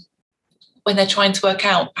they're trying to work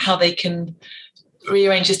out how they can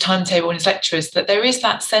rearrange his timetable and his lectures, that there is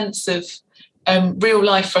that sense of real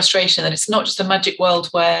life frustration, that it's not just a magic world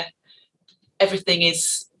where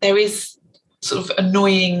there is sort of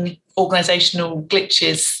annoying organisational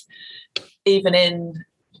glitches even in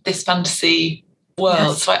this fantasy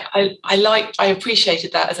world. Yes. So I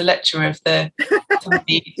appreciated that as a lecturer of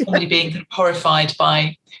somebody being kind of horrified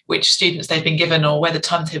by which students they've been given or where the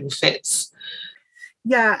timetable fits.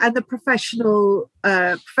 Yeah, and the professional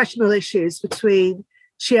issues between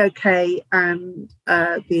Chioke and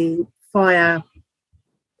the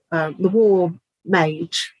war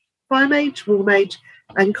mage,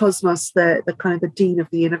 and Cosmos, the kind of the dean of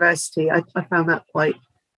the university. I found that quite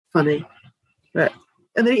funny.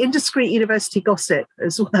 And the indiscreet university gossip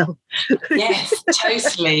as well. Yes,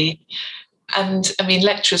 totally. And I mean,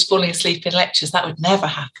 lecturers falling asleep in lectures, that would never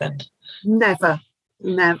happen. Never.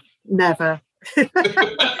 I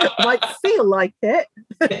might feel like it,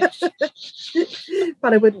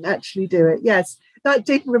 but I wouldn't actually do it. Yes, that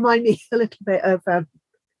did remind me a little bit of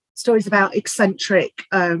stories about eccentric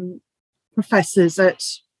professors at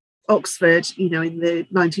Oxford, in the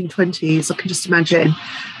 1920s. I can just imagine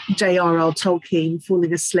J.R.R. Tolkien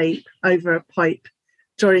falling asleep over a pipe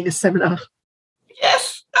during a seminar.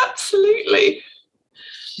 Yes, absolutely.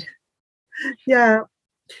 Yeah.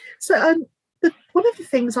 So one of the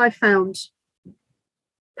things I found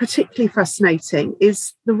particularly fascinating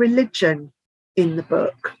is the religion in the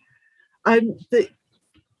book.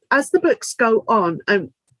 As the books go on,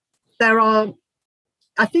 there are,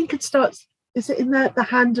 I think it starts, is it in the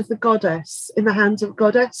hand of the goddess, in the hands of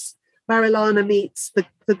goddess, where Ilana meets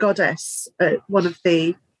the goddess, one of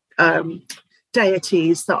the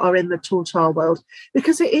deities that are in the Tortal world,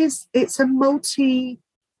 because it's a multi-deity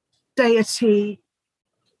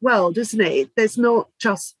world, isn't it? There's not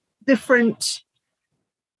just different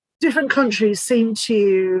countries seem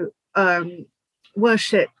to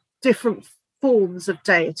worship different forms of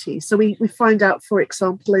deity. So we find out, for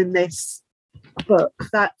example, in this book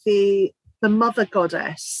that the mother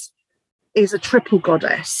goddess is a triple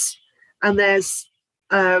goddess, and there's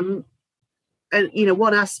one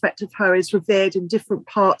aspect of her is revered in different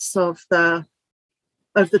parts of the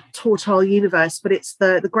Tortal universe, but it's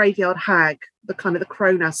the graveyard hag, the kind of the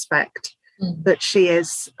crone aspect that she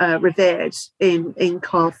is revered in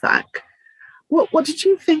Carthag. What did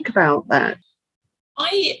you think about that?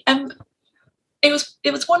 It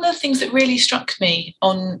was one of the things that really struck me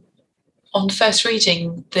on first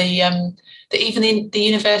reading, that even the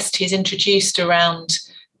university is introduced around,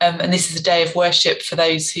 and this is a day of worship for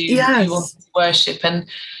those who want to worship, and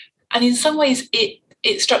in some ways it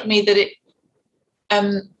struck me that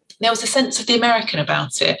there was a sense of the American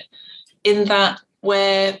about it, in that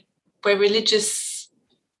where religious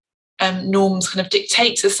norms kind of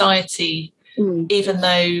dictate society, even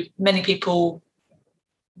though many people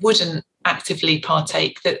wouldn't actively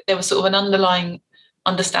partake, that there was sort of an underlying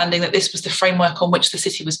understanding that this was the framework on which the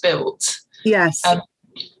city was built. Yes. And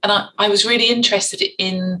I was really interested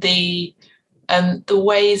in the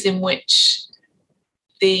ways in which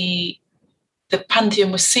the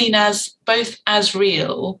pantheon was seen as both as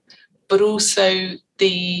real, but also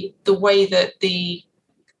the way that the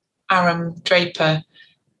Aram Draper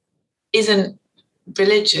isn't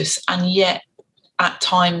religious and yet at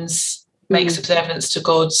times makes observance to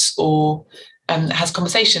gods or has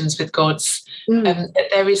conversations with gods.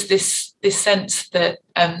 There is this sense that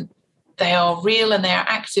they are real and they are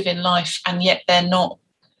active in life, and yet they're not.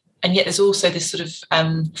 And yet there's also this sort of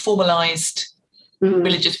formalized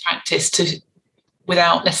religious practice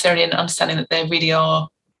without necessarily an understanding that they really are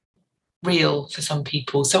real for some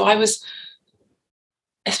people. So I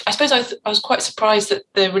suppose I was quite surprised that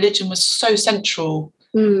the religion was so central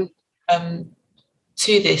to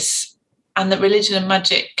this, and that religion and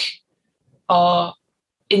magic are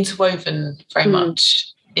interwoven very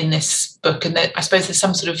much in this book. And that I suppose there's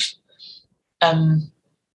some sort of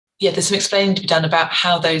there's some explaining to be done about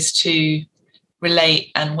how those two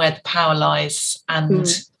relate and where the power lies, and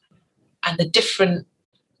the different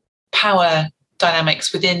power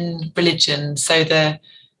dynamics within religion. So the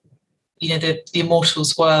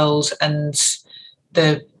immortals world, and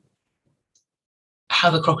how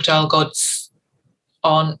the crocodile gods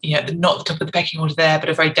are, not the top of the pecking order there, but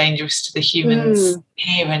are very dangerous to the humans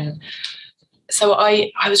here. And so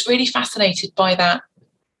I was really fascinated by that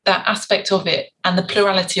aspect of it and the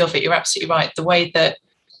plurality of it. You're absolutely right. The way that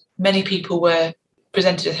many people were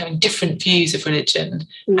presented as having different views of religion,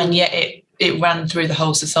 and yet it ran through the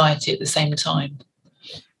whole society at the same time.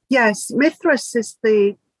 Yes, Mithras is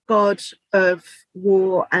the god of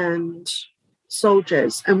war and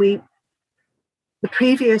soldiers, and the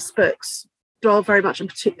previous books dwell very much in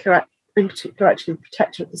particular actually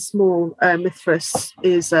Protector of the Small. Mithras,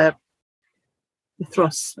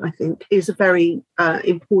 I think, is a very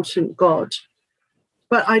important god.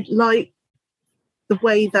 But I like the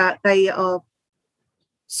way that they are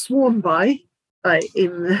sworn by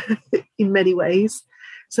in many ways.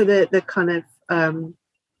 So the kind of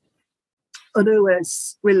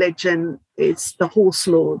Onua's religion is the horse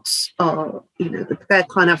lords are, they're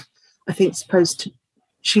kind of, I think,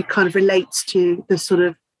 she kind of relates to the sort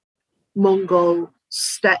of Mongol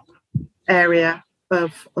steppe area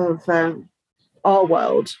of our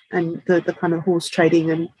world, and the kind of horse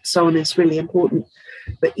trading and so on is really important.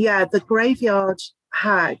 But yeah, the graveyard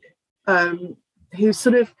hag, who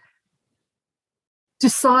sort of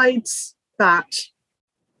decides that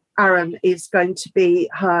Aram is going to be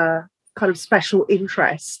her kind of special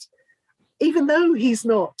interest, even though he's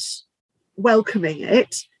not welcoming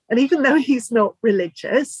it, and even though he's not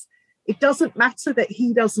religious, it doesn't matter that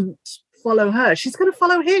he doesn't follow her. She's going to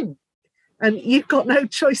follow him, and you've got no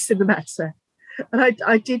choice in the matter. And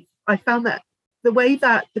I found that the way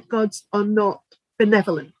that the gods are not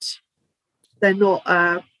benevolent, they're not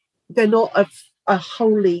a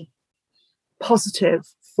wholly positive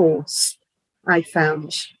force, I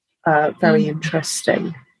found very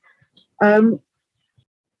interesting.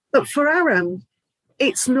 But for Aram,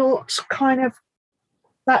 it's not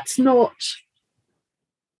that's not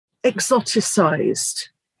exoticized.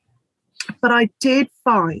 But I did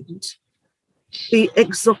find the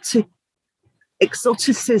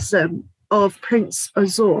exoticism of Prince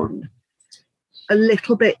Azorn a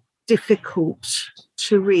little bit difficult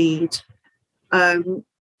to read. In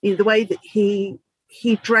the way that he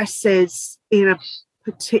dresses in a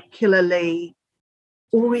particularly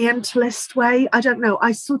Orientalist way. I don't know.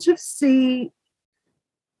 I sort of see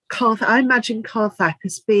I imagine Carthage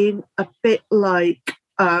as being a bit like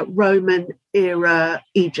Roman era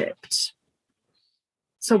Egypt.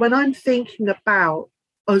 So when I'm thinking about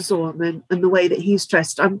Azorn and the way that he's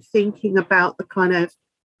dressed, I'm thinking about the kind of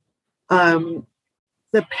the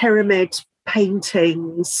pyramid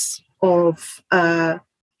paintings of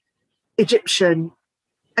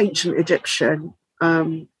ancient Egyptian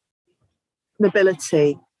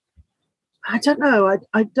nobility. I don't know.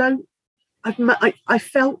 I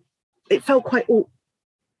felt it felt quite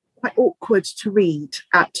awkward to read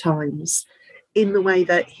at times, in the way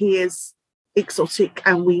that he is exotic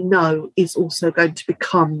and we know is also going to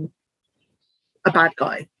become a bad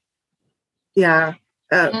guy. Yeah.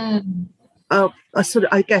 I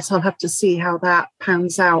guess I'll have to see how that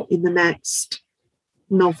pans out in the next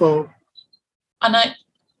novel. And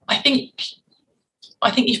I think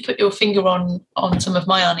you've put your finger on some of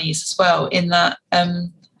my unease as well, in that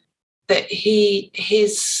that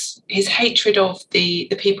his hatred of the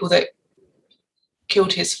people that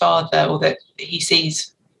killed his father, or that he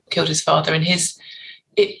sees killed his father, and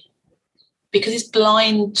because he's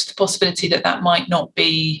blind to the possibility that might not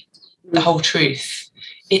be the whole truth.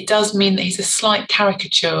 It does mean that he's a slight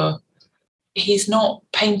caricature. He's not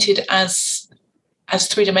painted as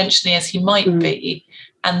three-dimensionally as he might be,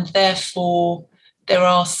 and therefore there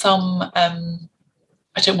are some I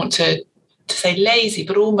don't want to say lazy,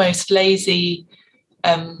 but almost lazy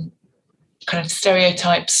kind of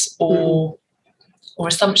stereotypes or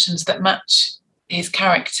assumptions that match his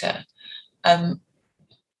character, and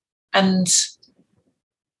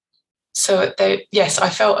so yes, I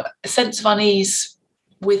felt a sense of unease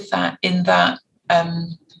with that, in that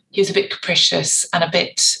he was a bit capricious and a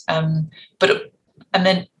bit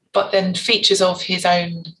but then features of his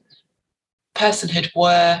own personhood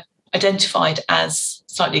were identified as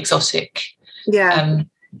slightly exotic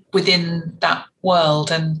within that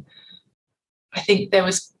world. And I think there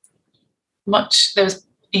was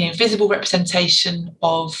visible representation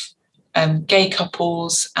of gay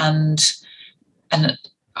couples and a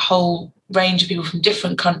whole range of people from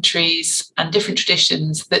different countries and different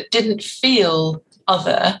traditions that didn't feel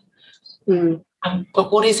other.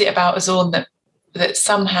 But what is it about Azorn that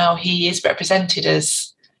somehow he is represented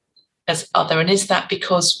as other? And is that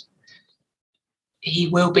because he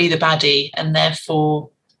will be the baddie, and therefore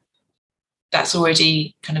that's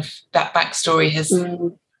already kind of, that backstory has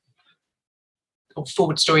or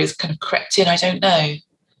forward story has kind of crept in? I don't know.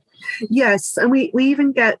 Yes, and we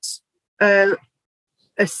even get a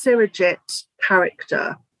surrogate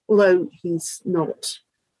character, although he's not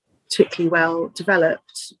particularly well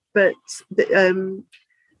developed. But Aaron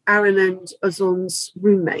and Ozon's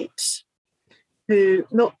roommate, who,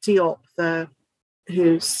 not Diop,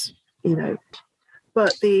 who's,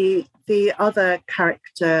 but the other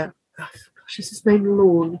character, oh gosh, is his name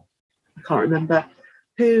Lorne? I can't remember,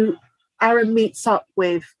 who Aaron meets up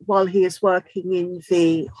with while he is working in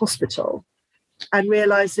the hospital and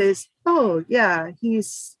realizes, oh yeah,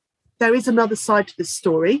 there is another side to this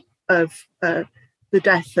story of the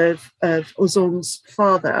death of Ozon's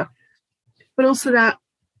father, but also that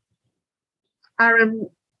Aaron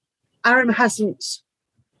hasn't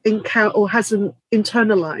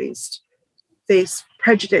internalized this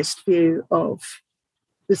prejudiced view of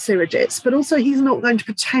the Surrogates, but also he's not going to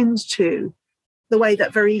pretend to, the way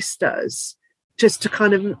that Varese does, just to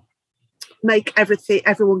kind of make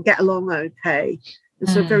everyone get along okay. And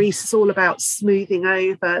so Varese is all about smoothing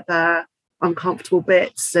over the uncomfortable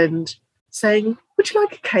bits and saying, would you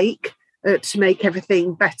like a cake, to make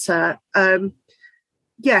everything better?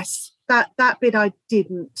 Yes, that bit I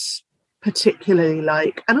didn't particularly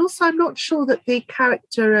like. And also I'm not sure that the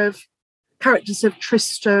characters of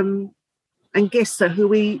Tristram and Gissa, who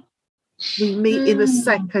we meet in the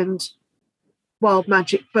second Wild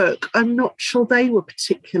Magic book, I'm not sure they were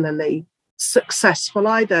particularly successful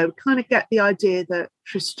either. We kind of get the idea that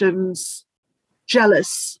Tristram's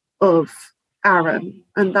jealous of Aaron,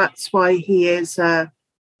 and that's why he is an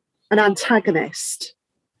antagonist.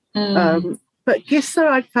 But Gissa,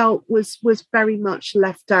 I felt, was very much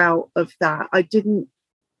left out of that. I didn't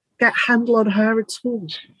get a handle on her at all.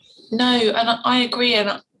 No, and I agree.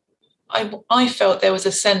 And I felt there was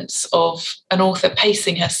a sense of an author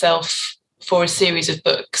pacing herself for a series of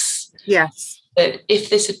books. Yes. That if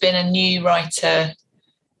this had been a new writer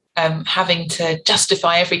having to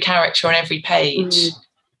justify every character on every page,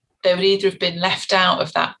 they would either have been left out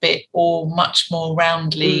of that bit or much more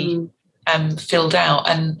roundly filled out.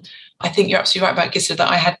 And I think you're absolutely right about Gissa, that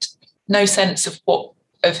I had no sense of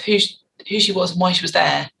who she was and why she was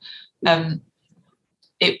there.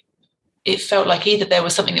 It felt like either there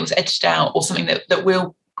was something that was edited out or something that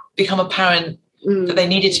will become apparent that they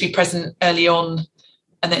needed to be present early on,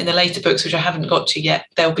 and that in the later books, which I haven't got to yet,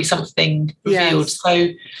 there'll be something revealed. Yes. So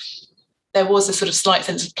there was a sort of slight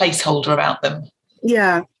sense of placeholder about them.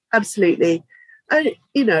 Yeah, absolutely. And,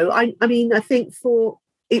 I mean, I think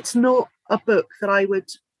it's not a book that I would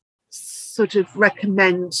sort of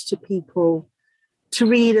recommend to people to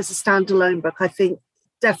read as a standalone book. I think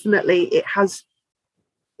definitely it has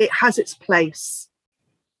its place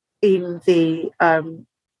in the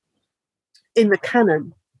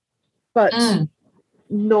canon, but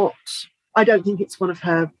not. I don't think it's one of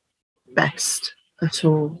her best at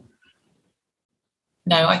all.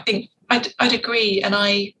 No, I think I'd agree, and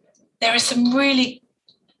there are some really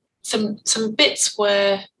some bits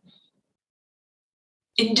where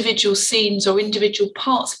individual scenes or individual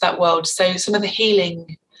parts of that world. So some of the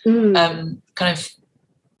healing kind of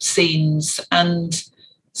scenes and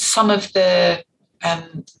some of the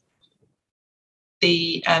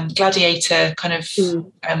gladiator kind of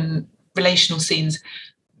relational scenes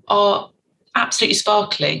are absolutely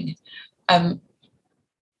sparkling, but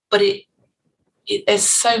there's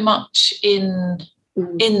so much in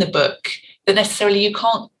the book that necessarily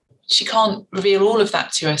she can't reveal all of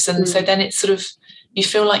that to us, and so then it's sort of, you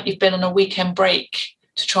feel like you've been on a weekend break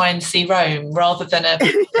to try and see Rome rather than a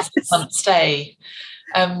month stay.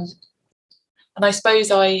 And I suppose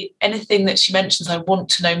anything that she mentions I want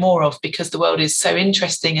to know more of, because the world is so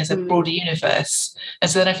interesting as a broader universe. And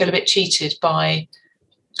so then I feel a bit cheated by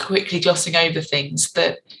quickly glossing over things,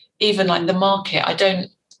 that even like the market, I don't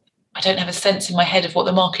have a sense in my head of what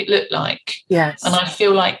the market looked like. Yes. And I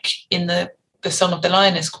feel like in the Song of the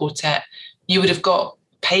Lioness Quartet, you would have got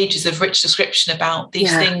pages of rich description about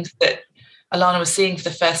these things that Alana was seeing for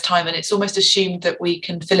the first time, and it's almost assumed that we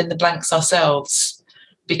can fill in the blanks ourselves,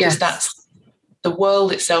 because that's the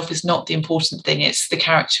world itself is not the important thing. It's the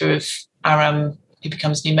character of Aram who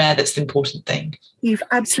becomes Numair that's the important thing. You've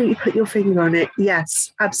absolutely put your finger on it.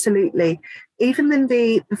 Yes, absolutely. Even in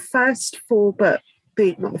the first four books,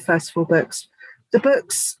 not the first four books, the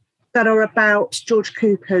books that are about George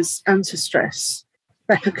Cooper's ancestress,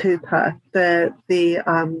 Becca Cooper, the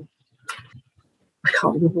I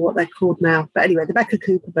can't remember what they're called now, but anyway, the Becca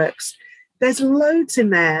Cooper books, there's loads in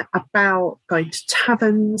there about going to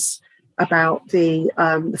taverns, about the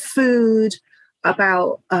food,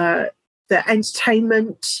 about the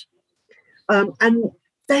entertainment, and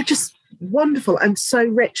they're just wonderful and so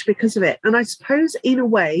rich because of it. And I suppose in a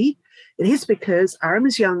way it is because Aram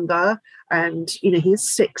is younger, and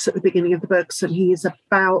he's 6 at the beginning of the books, and he is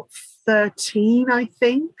about 13, I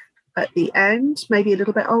think, at the end, maybe a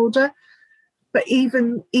little bit older. But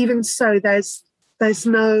even so, there's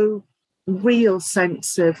no real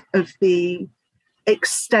sense of the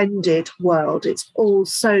extended world. It's all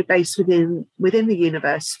so based within the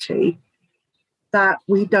university that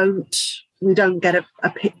we don't get a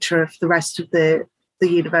picture of the rest of the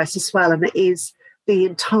universe as well. And it is the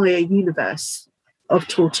entire universe of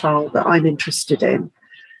Tortal that I'm interested in.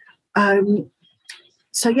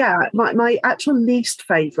 So yeah, my actual least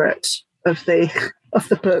favourite of the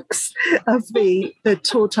books, of the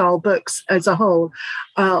Tortal books as a whole,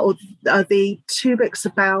 are the two books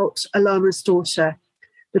about Alana's daughter,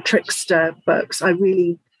 the Trickster books. I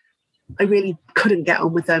really couldn't get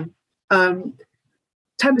on with them.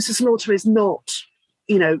 Tempest and Slaughter is not,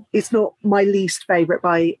 it's not my least favourite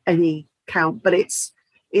by any count, but it's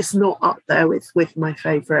not up there with my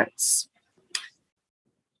favourites.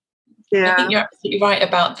 Yeah, I think you're absolutely right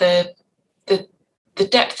about the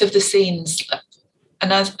depth of the scenes.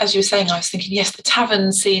 And as you were saying, I was thinking, yes, the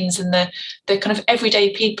tavern scenes and the kind of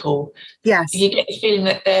everyday people. Yes, you get the feeling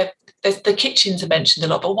that the kitchens are mentioned a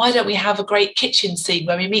lot, but why don't we have a great kitchen scene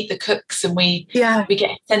where we meet the cooks and we get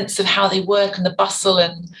a sense of how they work and the bustle,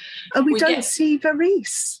 and we don't see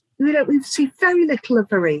Varese. We see very little of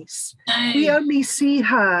Varese. No. We only see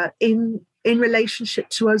her in relationship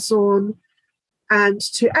to Ozorn and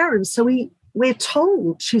to Aaron. So we're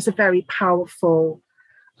told she's a very powerful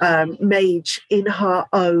mage in her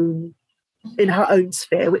own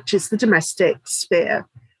sphere, which is the domestic sphere.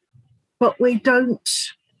 But we don't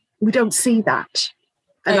see that.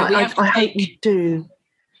 And I hope we do.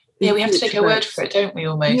 Yeah, we have to take her word for it, don't we,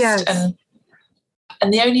 almost? Yes.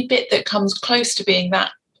 And the only bit that comes close to being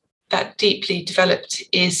that deeply developed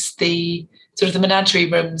is the sort of the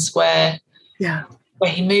menagerie rooms where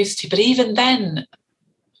he moves to. But even then,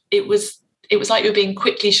 it was like you were being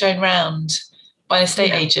quickly shown round by an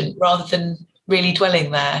estate agent rather than really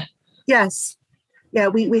dwelling there. Yes. Yeah,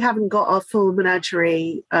 we haven't got our full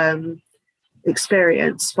menagerie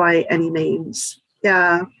experience by any means.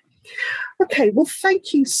 Yeah. Okay, well,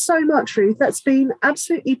 thank you so much, Ruth. That's been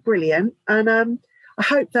absolutely brilliant. And I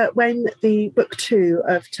hope that when the book 2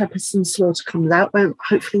 of Tempest and Slaughter comes out,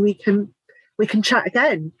 hopefully we can chat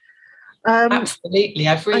again. Absolutely.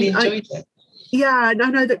 I've really enjoyed it. Yeah, and I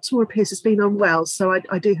know that Tamora Pierce has been unwell, so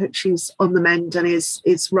I do hope she's on the mend and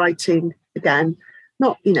is writing again.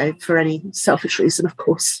 Not, for any selfish reason, of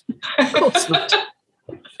course. Of course not.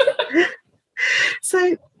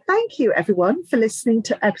 So thank you, everyone, for listening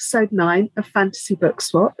to episode 9 of Fantasy Book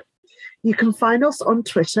Swap. You can find us on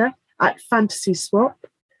Twitter at Fantasy Swap,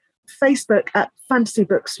 Facebook at Fantasy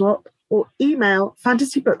Book Swap, or email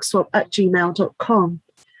fantasybookswap@gmail.com.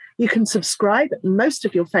 You can subscribe at most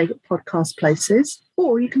of your favourite podcast places,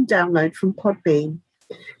 or you can download from Podbean.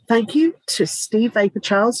 Thank you to Steve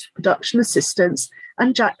Vapour-Charles for production assistance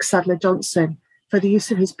and Jack Sadler-Johnson for the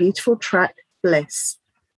use of his beautiful track, Bliss.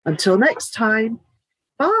 Until next time,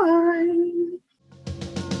 bye.